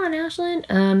on,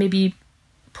 Ashlyn. Maybe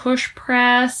push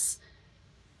press.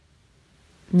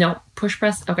 No, push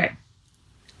press. Okay.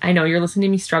 I know you're listening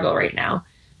to me struggle right now.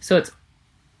 So it's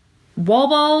wall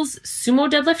balls, sumo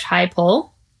deadlift high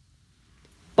pull,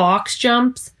 box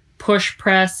jumps, push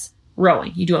press,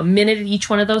 rowing. You do a minute at each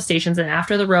one of those stations. And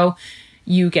after the row,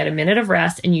 you get a minute of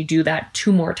rest, and you do that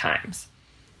 2 more times.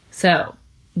 So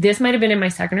this might have been in my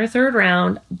 2nd or 3rd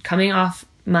round, coming off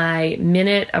my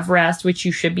minute of rest, which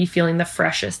you should be feeling the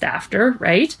freshest after,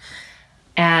 right?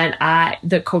 And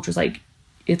the coach was like,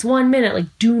 it's 1 minute.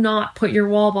 Like, do not put your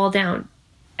wall ball down.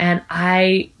 And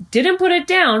I didn't put it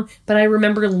down, but I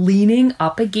remember leaning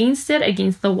up against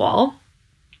the wall,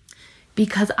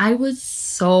 because I was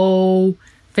so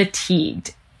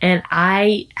fatigued and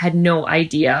I had no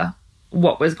idea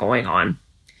what was going on.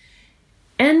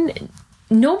 And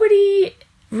nobody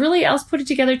really else put it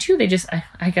together too. They just,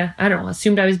 I don't know,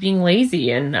 assumed I was being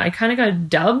lazy, and I kind of got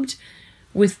dubbed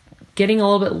with getting a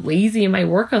little bit lazy in my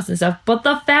workouts and stuff. But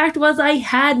the fact was, I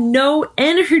had no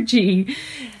energy.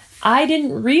 I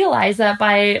didn't realize that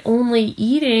by only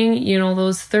eating,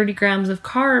 those 30 grams of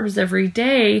carbs every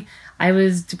day, I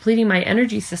was depleting my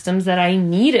energy systems that I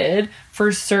needed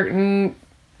for certain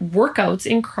workouts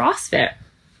in CrossFit.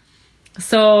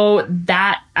 So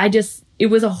it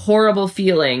was a horrible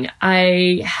feeling.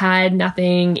 I had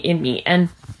nothing in me. And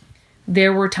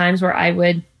there were times where I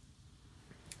would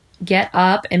get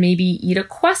up and maybe eat a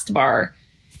Quest bar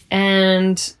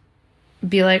and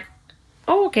be like,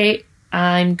 oh, okay,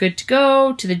 I'm good to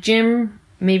go to the gym.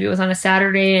 Maybe it was on a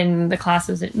Saturday and the class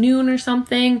was at noon or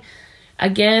something.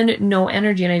 Again, no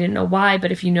energy, and I didn't know why,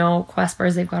 but if you know Quest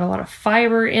bars, they've got a lot of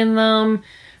fiber in them.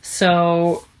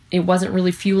 So it wasn't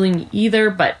really fueling me either,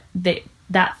 but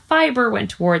that fiber went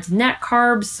towards net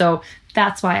carbs. So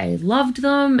that's why I loved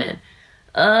them. And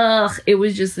it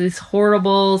was just this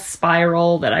horrible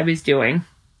spiral that I was doing.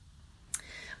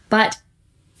 But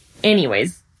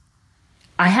anyways,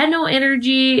 I had no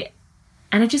energy,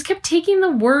 and I just kept taking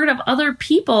the word of other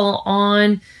people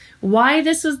on why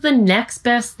this was the next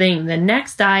best thing, the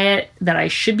next diet that I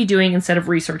should be doing instead of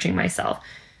researching myself.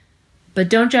 But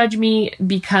don't judge me,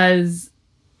 because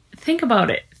think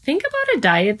about it. Think about a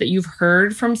diet that you've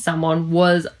heard from someone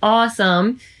was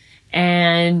awesome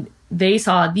and they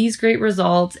saw these great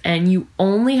results, and you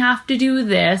only have to do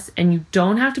this and you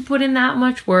don't have to put in that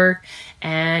much work,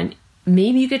 and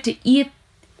maybe you get to eat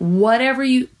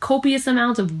copious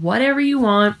amounts of whatever you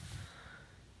want.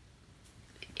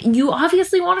 You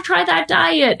obviously want to try that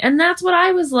diet. And that's what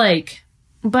I was like.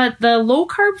 But the low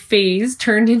carb phase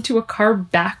turned into a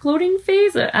carb backloading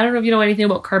phase. I don't know if you know anything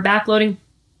about carb backloading.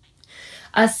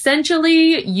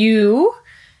 Essentially, you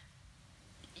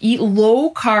eat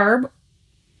low carb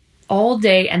all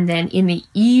day, and then in the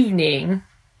evening,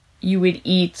 you would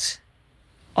eat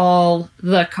all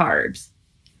the carbs.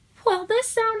 Well, this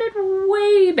sounded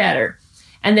way better.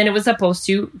 And then it was supposed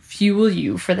to fuel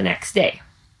you for the next day.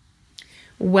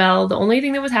 Well, the only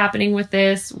thing that was happening with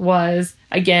this was,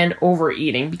 again,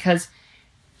 overeating, because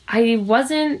I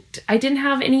didn't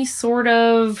have any sort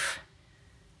of,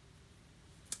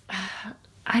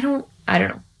 I don't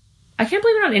know. I can't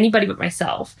blame it on anybody but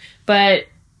myself, but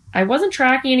I wasn't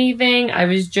tracking anything. I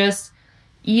was just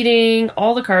eating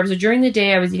all the carbs. So during the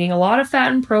day, I was eating a lot of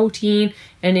fat and protein,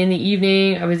 and in the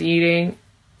evening, I was eating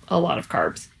a lot of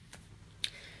carbs.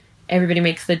 Everybody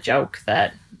makes the joke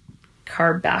that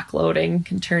carb backloading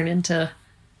can turn into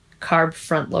carb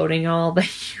front loading. All that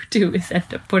you do is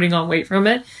end up putting on weight from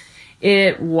it.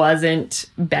 It wasn't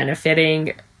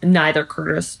benefiting neither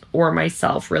Curtis or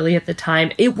myself really at the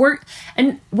time. It worked.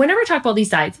 And whenever I talk about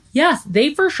these diets, yes,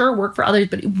 they for sure work for others,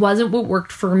 but it wasn't what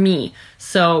worked for me.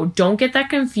 So don't get that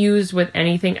confused with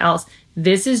anything else.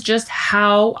 This is just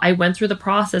how I went through the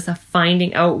process of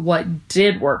finding out what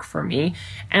did work for me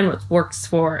and what works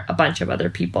for a bunch of other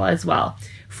people as well.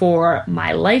 For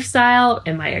my lifestyle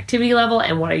and my activity level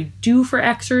and what I do for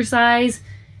exercise,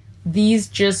 these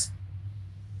just,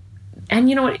 and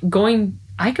you know what,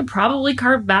 I could probably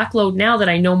carb backload now that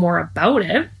I know more about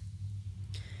it.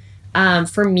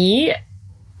 For me,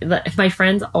 my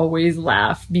friends always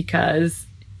laugh because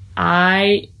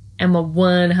I am a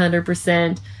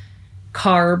 100%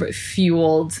 carb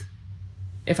fueled,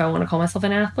 if I want to call myself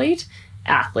an athlete.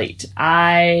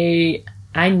 I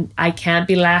can't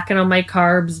be lacking on my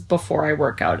carbs before I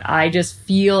work out. I just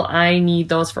feel I need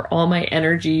those for all my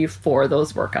energy for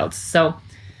those workouts. So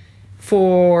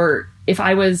if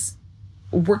I was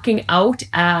working out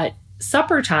at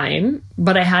supper time,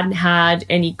 but I hadn't had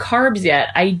any carbs yet,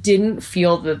 I didn't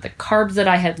feel that the carbs that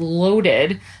I had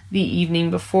loaded the evening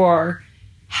before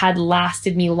had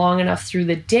lasted me long enough through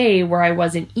the day where I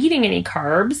wasn't eating any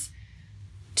carbs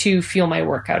to fuel my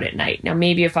workout at night. Now,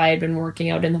 maybe if I had been working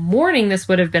out in the morning, this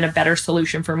would have been a better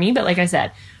solution for me. But like I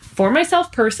said, for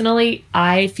myself personally,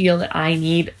 I feel that I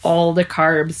need all the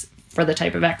carbs for the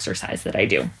type of exercise that I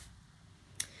do.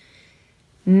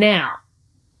 Now,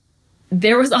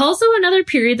 there was also another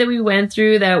period that we went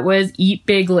through that was eat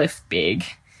big, lift big.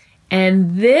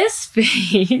 And this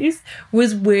phase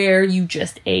was where you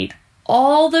just ate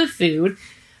all the food,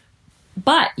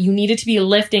 but you needed to be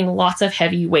lifting lots of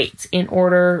heavy weights in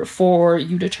order for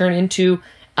you to turn into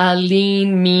a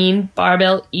lean, mean,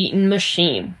 barbell eating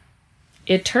machine.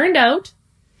 It turned out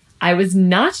I was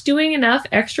not doing enough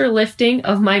extra lifting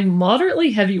of my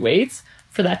moderately heavy weights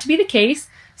for that to be the case.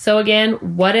 So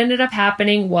again, what ended up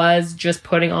happening was just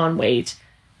putting on weight.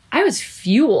 I was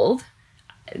fueled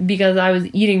because I was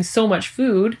eating so much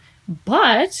food,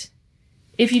 but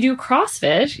if you do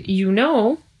CrossFit, you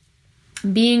know,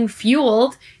 being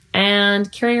fueled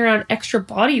and carrying around extra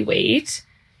body weight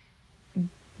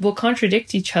will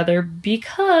contradict each other,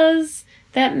 because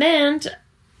that meant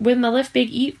with my lift big,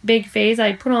 eat big phase,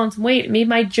 I put on some weight. It made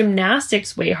my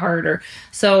gymnastics way harder.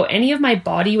 So any of my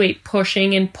body weight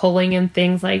pushing and pulling and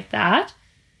things like that,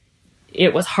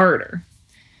 it was harder.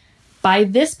 By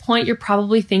this point, you're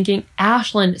probably thinking,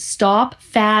 Ashlyn, stop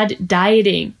fad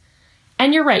dieting.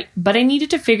 And you're right, but I needed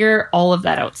to figure all of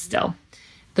that out still.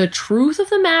 The truth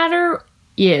of the matter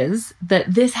is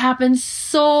that this happens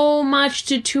so much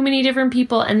to too many different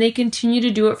people, and they continue to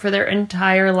do it for their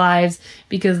entire lives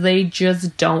because they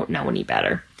just don't know any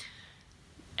better.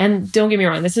 And don't get me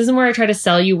wrong, this isn't where I try to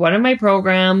sell you one of my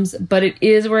programs, but it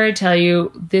is where I tell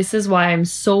you this is why I'm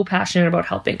so passionate about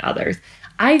helping others.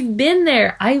 I've been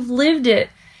there. I've lived it.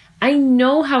 I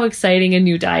know how exciting a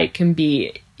new diet can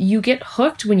be. You get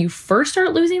hooked when you first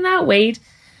start losing that weight,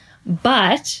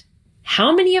 but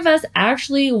how many of us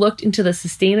actually looked into the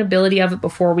sustainability of it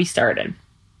before we started?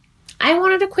 I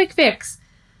wanted a quick fix.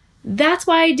 That's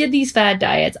why I did these fad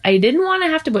diets. I didn't want to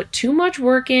have to put too much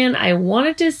work in. I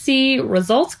wanted to see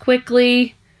results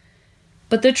quickly.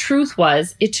 But the truth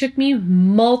was, it took me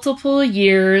multiple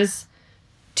years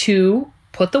to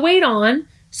put the weight on.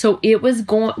 So it was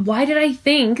going, why did I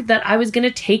think that I was going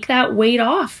to take that weight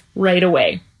off right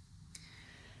away?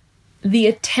 The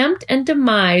attempt and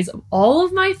demise of all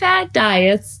of my fad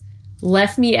diets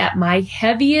left me at my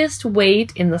heaviest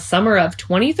weight in the summer of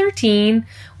 2013,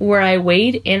 where I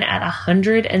weighed in at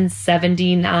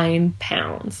 179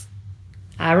 pounds.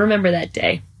 I remember that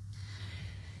day.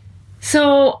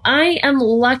 So I am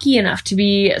lucky enough to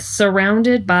be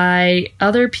surrounded by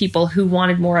other people who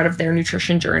wanted more out of their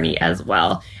nutrition journey as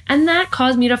well. And that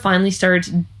caused me to finally start,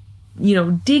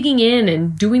 digging in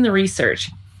and doing the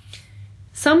research.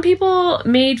 Some people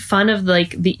made fun of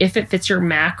the If It Fits Your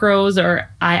Macros or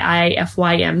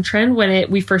IIFYM trend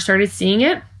when we first started seeing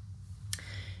it.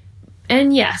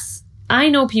 And yes, I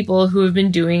know people who have been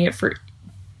doing it for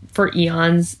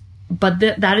eons, but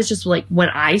that is just when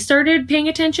I started paying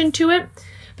attention to it.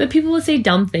 But people would say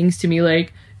dumb things to me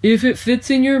like, if it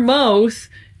fits in your mouth,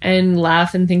 and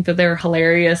laugh and think that they're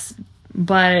hilarious.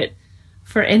 But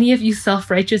for any of you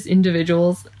self-righteous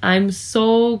individuals, I'm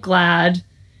so glad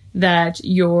that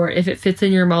your if it fits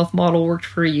in your mouth model worked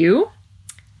for you.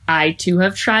 I too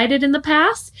have tried it in the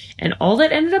past, and all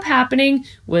that ended up happening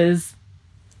was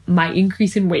my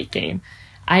increase in weight gain.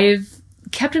 I've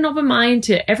kept an open mind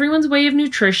to everyone's way of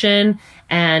nutrition,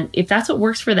 and if that's what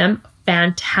works for them,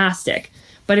 fantastic.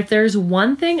 But if there's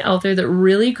one thing out there that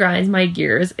really grinds my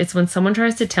gears, it's when someone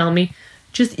tries to tell me,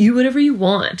 just eat whatever you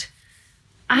want.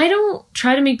 I don't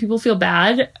try to make people feel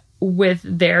bad with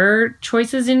their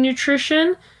choices in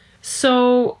nutrition,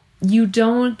 so you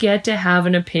don't get to have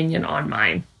an opinion on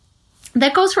mine.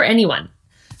 That goes for anyone.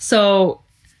 So,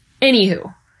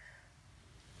 anywho,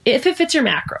 if it fits your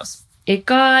macros, it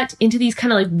got into these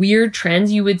kind of weird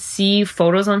trends. You would see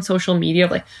photos on social media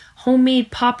of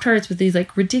homemade Pop-Tarts with these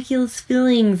ridiculous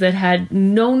fillings that had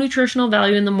no nutritional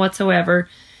value in them whatsoever.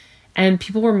 And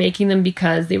people were making them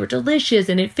because they were delicious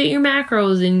and it fit your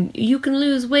macros and you can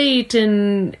lose weight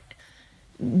and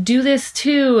do this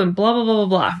too and blah, blah, blah, blah,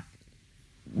 blah.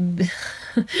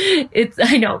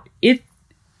 I know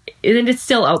and it's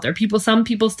still out there. Some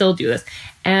people still do this.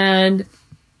 And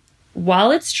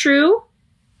while it's true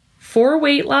for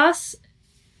weight loss,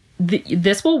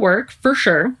 this will work for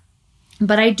sure.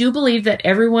 But I do believe that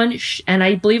everyone should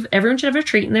have a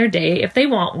treat in their day if they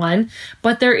want one.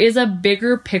 But there is a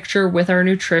bigger picture with our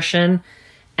nutrition,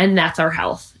 and that's our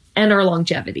health and our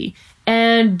longevity.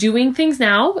 And doing things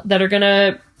now that are going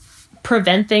to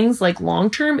prevent things like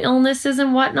long-term illnesses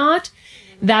and whatnot,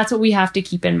 that's what we have to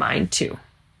keep in mind too.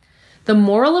 The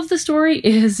moral of the story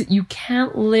is you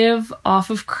can't live off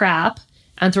of crap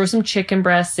and throw some chicken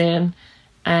breasts in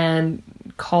and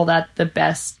call that the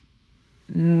best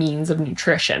means of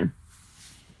nutrition.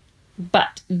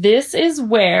 But this is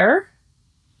where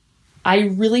I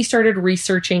really started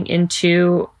researching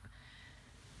into,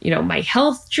 my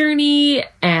health journey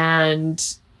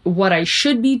and what I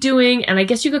should be doing. And I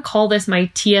guess you could call this my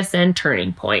TSN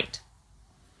turning point.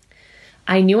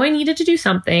 I knew I needed to do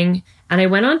something, and I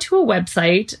went onto a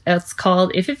website. It's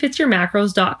called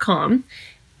ifitfitsyourmacros.com,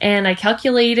 and I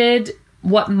calculated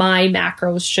what my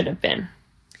macros should have been.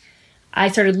 I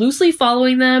started loosely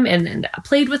following them and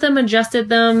played with them, adjusted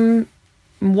them,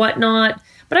 and whatnot.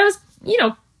 But I was,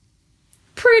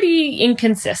 pretty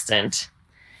inconsistent.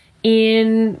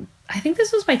 I think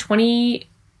this was by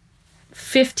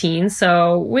 2015.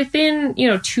 So within,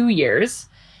 2 years,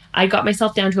 I got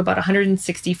myself down to about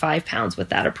 165 pounds with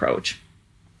that approach.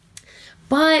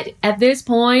 But at this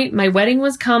point, my wedding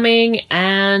was coming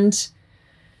and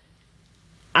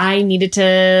I needed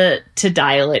to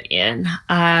dial it in.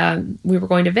 We were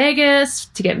going to Vegas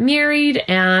to get married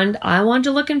and I wanted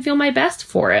to look and feel my best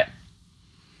for it.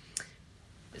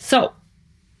 So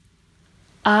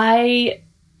I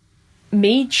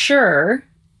made sure,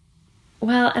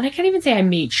 and I can't even say I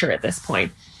made sure at this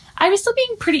point. I was still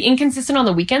being pretty inconsistent on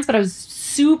the weekends, but I was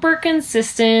super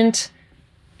consistent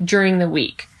during the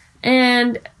week.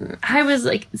 And I was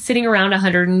like sitting around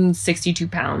 162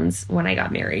 pounds when I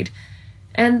got married.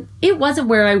 And it wasn't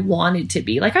where I wanted to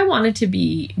be. Like I wanted to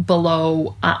be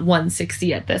below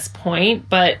 160 at this point,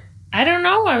 but I don't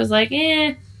know. I was like,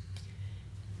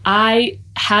 I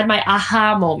had my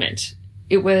aha moment.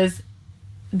 It was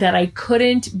that I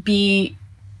couldn't be,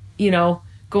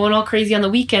 going all crazy on the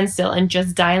weekend still and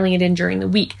just dialing it in during the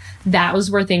week. That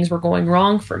was where things were going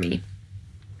wrong for me.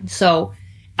 So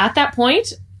at that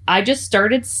point, I just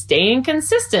started staying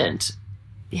consistent,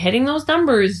 hitting those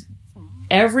numbers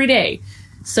every day.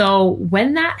 So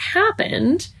when that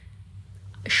happened,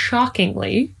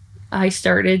 shockingly, I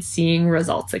started seeing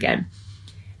results again.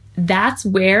 That's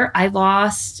where I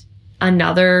lost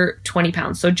another 20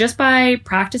 pounds. So just by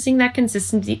practicing that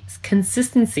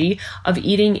consistency of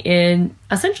eating in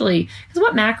essentially, because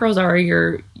what macros are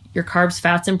your carbs,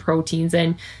 fats, and proteins,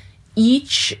 and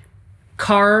each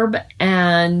carb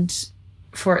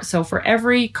for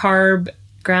every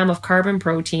gram of carb and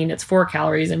protein, it's 4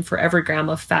 calories, and for every gram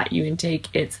of fat you intake,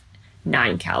 it's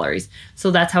 9 calories.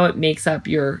 So that's how it makes up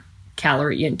your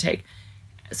calorie intake.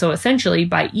 So essentially,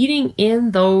 by eating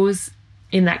in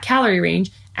that calorie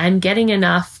range and getting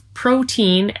enough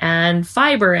protein and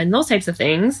fiber and those types of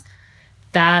things,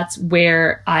 that's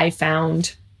where I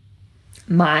found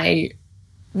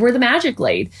where the magic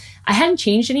laid. I hadn't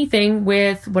changed anything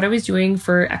with what I was doing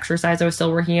for exercise. I was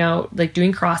still working out, like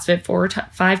doing CrossFit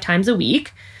 4-5 times a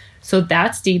week. So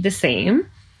that stayed the same,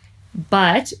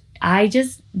 but I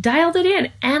just dialed it in.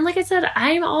 And like I said,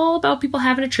 I'm all about people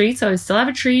having a treat. So I still have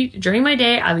a treat during my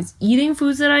day. I was eating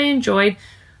foods that I enjoyed.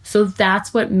 So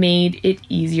that's what made it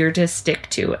easier to stick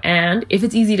to. And if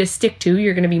it's easy to stick to,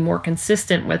 you're going to be more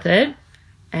consistent with it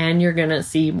and you're going to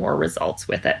see more results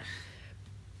with it.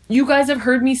 You guys have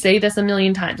heard me say this a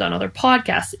million times on other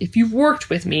podcasts. If you've worked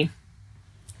with me,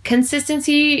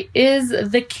 consistency is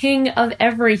the king of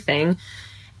everything.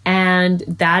 And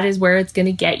that is where it's going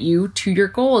to get you to your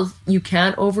goals. You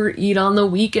can't overeat on the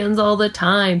weekends all the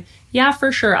time. Yeah,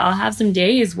 for sure. I'll have some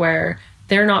days where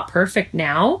they're not perfect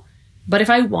now. But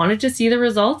if I wanted to see the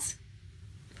results,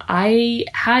 I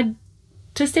had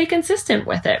to stay consistent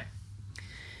with it.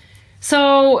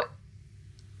 So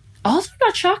also,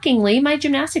 not shockingly, my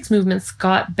gymnastics movements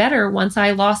got better once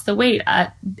I lost the weight.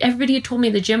 Everybody had told me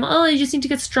at the gym, you just need to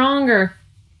get stronger.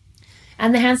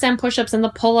 And the handstand push-ups and the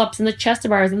pull-ups and the chest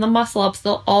bars and the muscle-ups,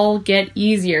 they'll all get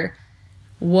easier.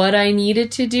 What I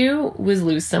needed to do was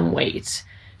lose some weight.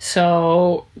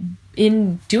 So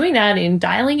in doing that, in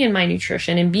dialing in my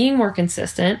nutrition and being more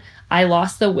consistent, I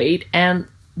lost the weight, and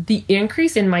the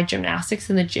increase in my gymnastics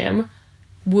in the gym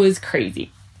was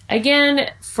crazy. Again,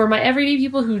 for my everyday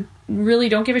people who really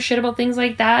don't give a shit about things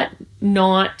like that,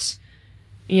 not,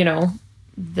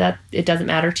 that it doesn't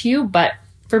matter to you, but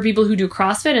for people who do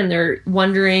CrossFit and they're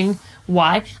wondering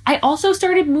why, I also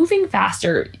started moving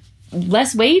faster.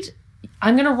 Less weight,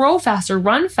 I'm going to row faster,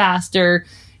 run faster,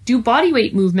 do body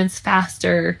weight movements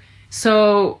faster.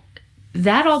 So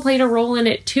that all played a role in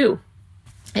it too.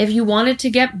 If you wanted to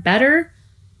get better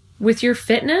with your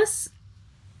fitness,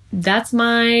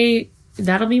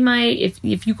 that'll be my,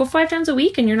 if you go 5 times a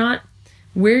week and you're not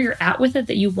where you're at with it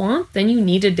that you want, then you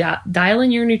need to dial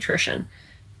in your nutrition.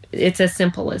 It's as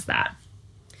simple as that.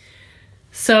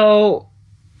 So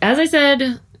as I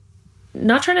said,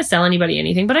 not trying to sell anybody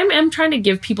anything, but I'm trying to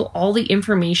give people all the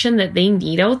information that they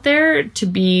need out there to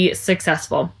be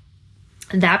successful.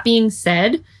 That being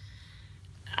said,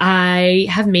 I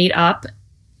have made up,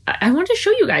 I want to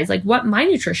show you guys like what my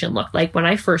nutrition looked like when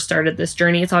I first started this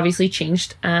journey. It's obviously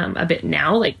changed a bit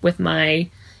now, like with my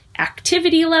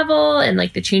activity level and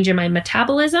like the change in my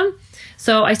metabolism.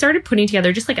 So I started putting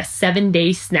together just like a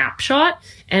 7-day snapshot,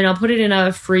 and I'll put it in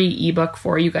a free ebook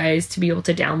for you guys to be able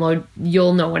to download.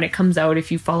 You'll know when it comes out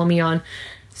if you follow me on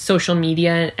social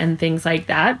media and things like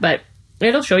that. But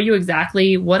it'll show you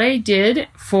exactly what I did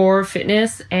for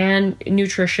fitness and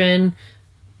nutrition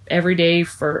every day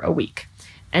for a week.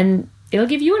 And it'll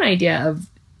give you an idea of,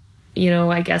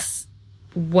 I guess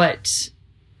what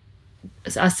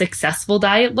a successful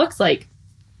diet looks like.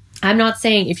 I'm not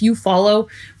saying if you follow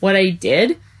what I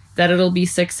did that it'll be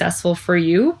successful for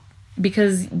you,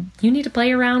 because you need to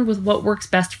play around with what works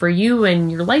best for you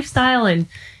and your lifestyle and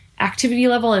activity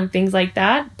level and things like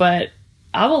that. But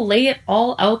I will lay it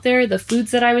all out there, the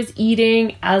foods that I was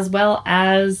eating, as well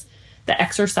as the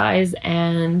exercise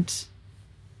and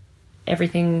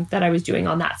everything that I was doing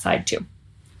on that side too.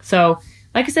 So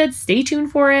like I said, stay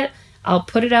tuned for it. I'll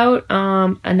put it out,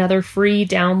 another free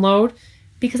download,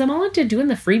 because I'm all into doing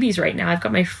the freebies right now. I've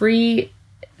got my free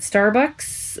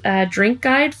Starbucks drink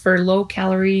guide for low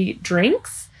calorie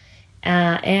drinks,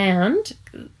 and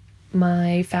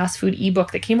my fast food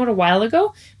ebook that came out a while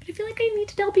ago, but I feel like I need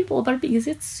to tell people about it because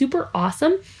it's super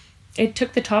awesome. It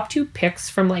took the top 2 picks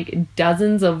from like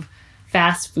dozens of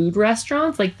fast food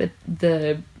restaurants, like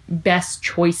the best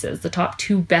choices, the top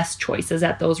 2 best choices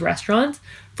at those restaurants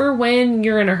for when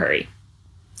you're in a hurry.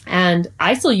 And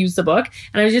I still use the book,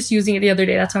 and I was just using it the other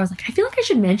day. That's why I was like, I feel like I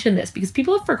should mention this because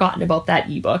people have forgotten about that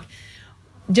ebook.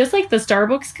 Just like the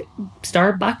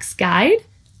Starbucks guide,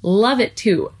 love it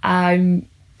too. I'm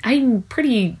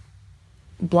pretty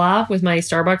blah with my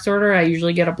Starbucks order. I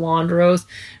usually get a blonde roast,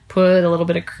 put a little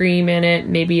bit of cream in it,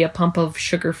 maybe a pump of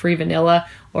sugar-free vanilla,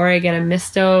 or I get a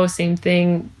misto, same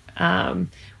thing.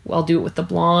 I'll do it with the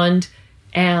blonde,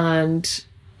 and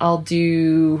I'll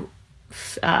do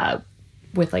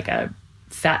with like a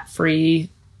fat-free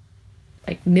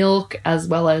like milk, as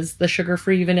well as the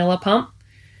sugar-free vanilla pump.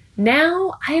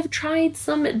 Now I have tried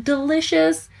some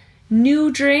delicious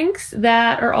new drinks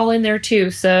that are all in there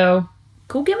too. So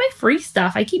go get my free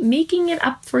stuff. I keep making it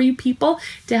up for you people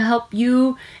to help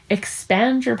you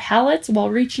expand your palates while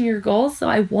reaching your goals. So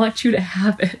I want you to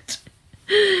have it.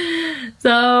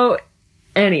 So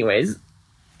anyways,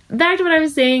 back to what I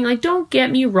was saying, like, don't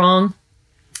get me wrong.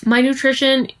 My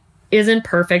nutrition isn't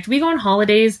perfect. We go on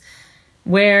holidays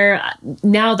where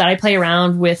now that I play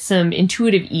around with some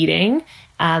intuitive eating,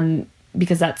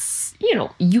 because that's,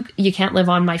 you can't live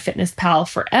on MyFitnessPal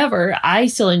forever. I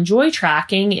still enjoy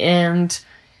tracking and,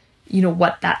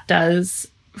 what that does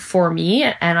for me.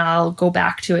 And I'll go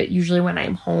back to it usually when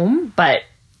I'm home. But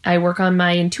I work on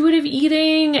my intuitive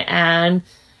eating and,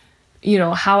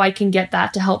 how I can get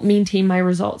that to help maintain my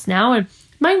results now. And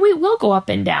my weight will go up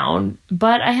and down,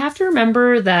 but I have to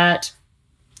remember that,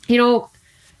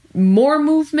 more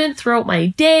movement throughout my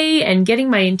day and getting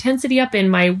my intensity up in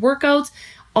my workouts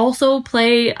also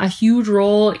play a huge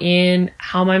role in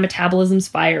how my metabolism's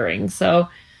firing. So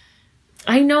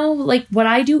I know like what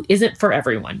I do isn't for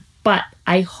everyone, but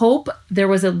I hope there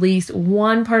was at least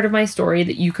one part of my story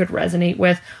that you could resonate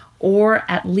with, or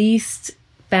at least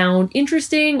found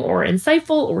interesting or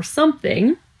insightful or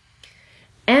something.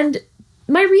 And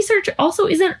my research also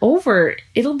isn't over.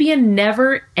 It'll be a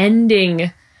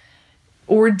never-ending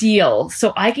ordeal.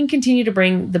 So I can continue to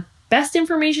bring the best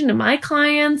information to my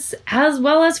clients as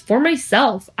well as for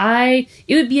myself. It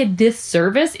would be a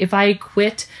disservice if I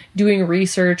quit doing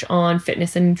research on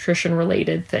fitness and nutrition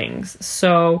related things.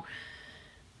 So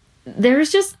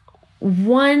there's just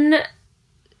one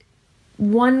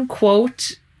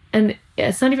quote, and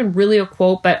it's not even really a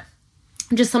quote, but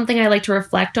just something I like to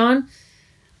reflect on.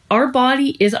 Our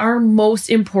body is our most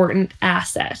important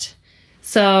asset.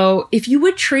 So if you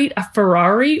would treat a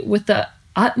Ferrari with the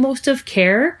utmost of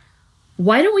care,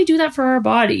 why don't we do that for our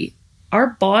body? Our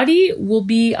body will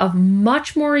be of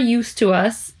much more use to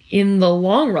us in the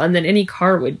long run than any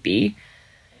car would be.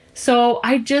 So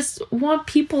I just want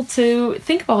people to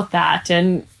think about that.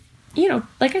 And,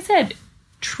 like I said,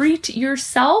 treat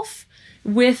yourself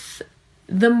with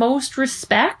the most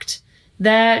respect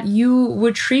that you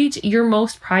would treat your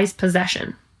most prized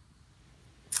possession.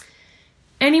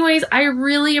 Anyways, I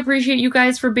really appreciate you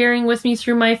guys for bearing with me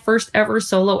through my first ever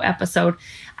solo episode.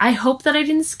 I hope that I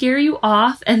didn't scare you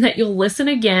off and that you'll listen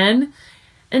again.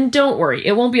 And don't worry,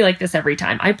 it won't be like this every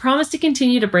time. I promise to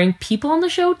continue to bring people on the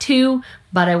show too,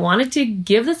 but I wanted to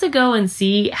give this a go and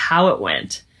see how it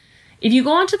went. If you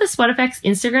go onto the Sweat Effects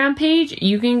Instagram page,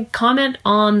 you can comment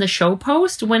on the show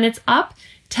post when it's up,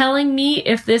 telling me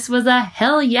if this was a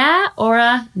hell yeah or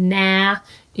a nah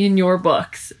in your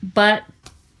books. But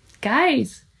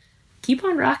guys, keep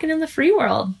on rocking in the free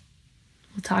world.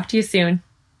 We'll talk to you soon.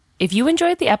 If you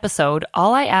enjoyed the episode,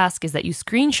 all I ask is that you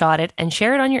screenshot it and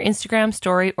share it on your Instagram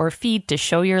story or feed to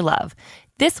show your love.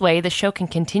 This way, the show can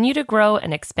continue to grow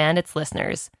and expand its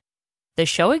listeners. The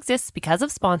show exists because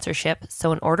of sponsorship,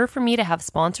 so in order for me to have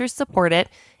sponsors support it,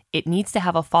 it needs to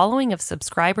have a following of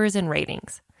subscribers and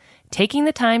ratings. Taking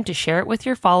the time to share it with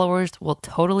your followers will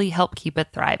totally help keep it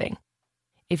thriving.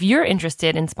 If you're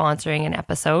interested in sponsoring an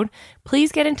episode,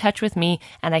 please get in touch with me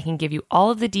and I can give you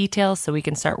all of the details so we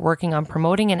can start working on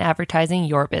promoting and advertising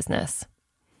your business.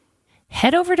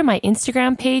 Head over to my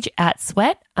Instagram page at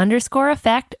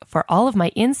sweat_effect for all of my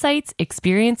insights,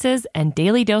 experiences, and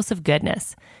daily dose of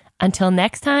goodness. Until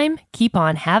next time, keep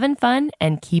on having fun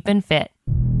and keeping fit.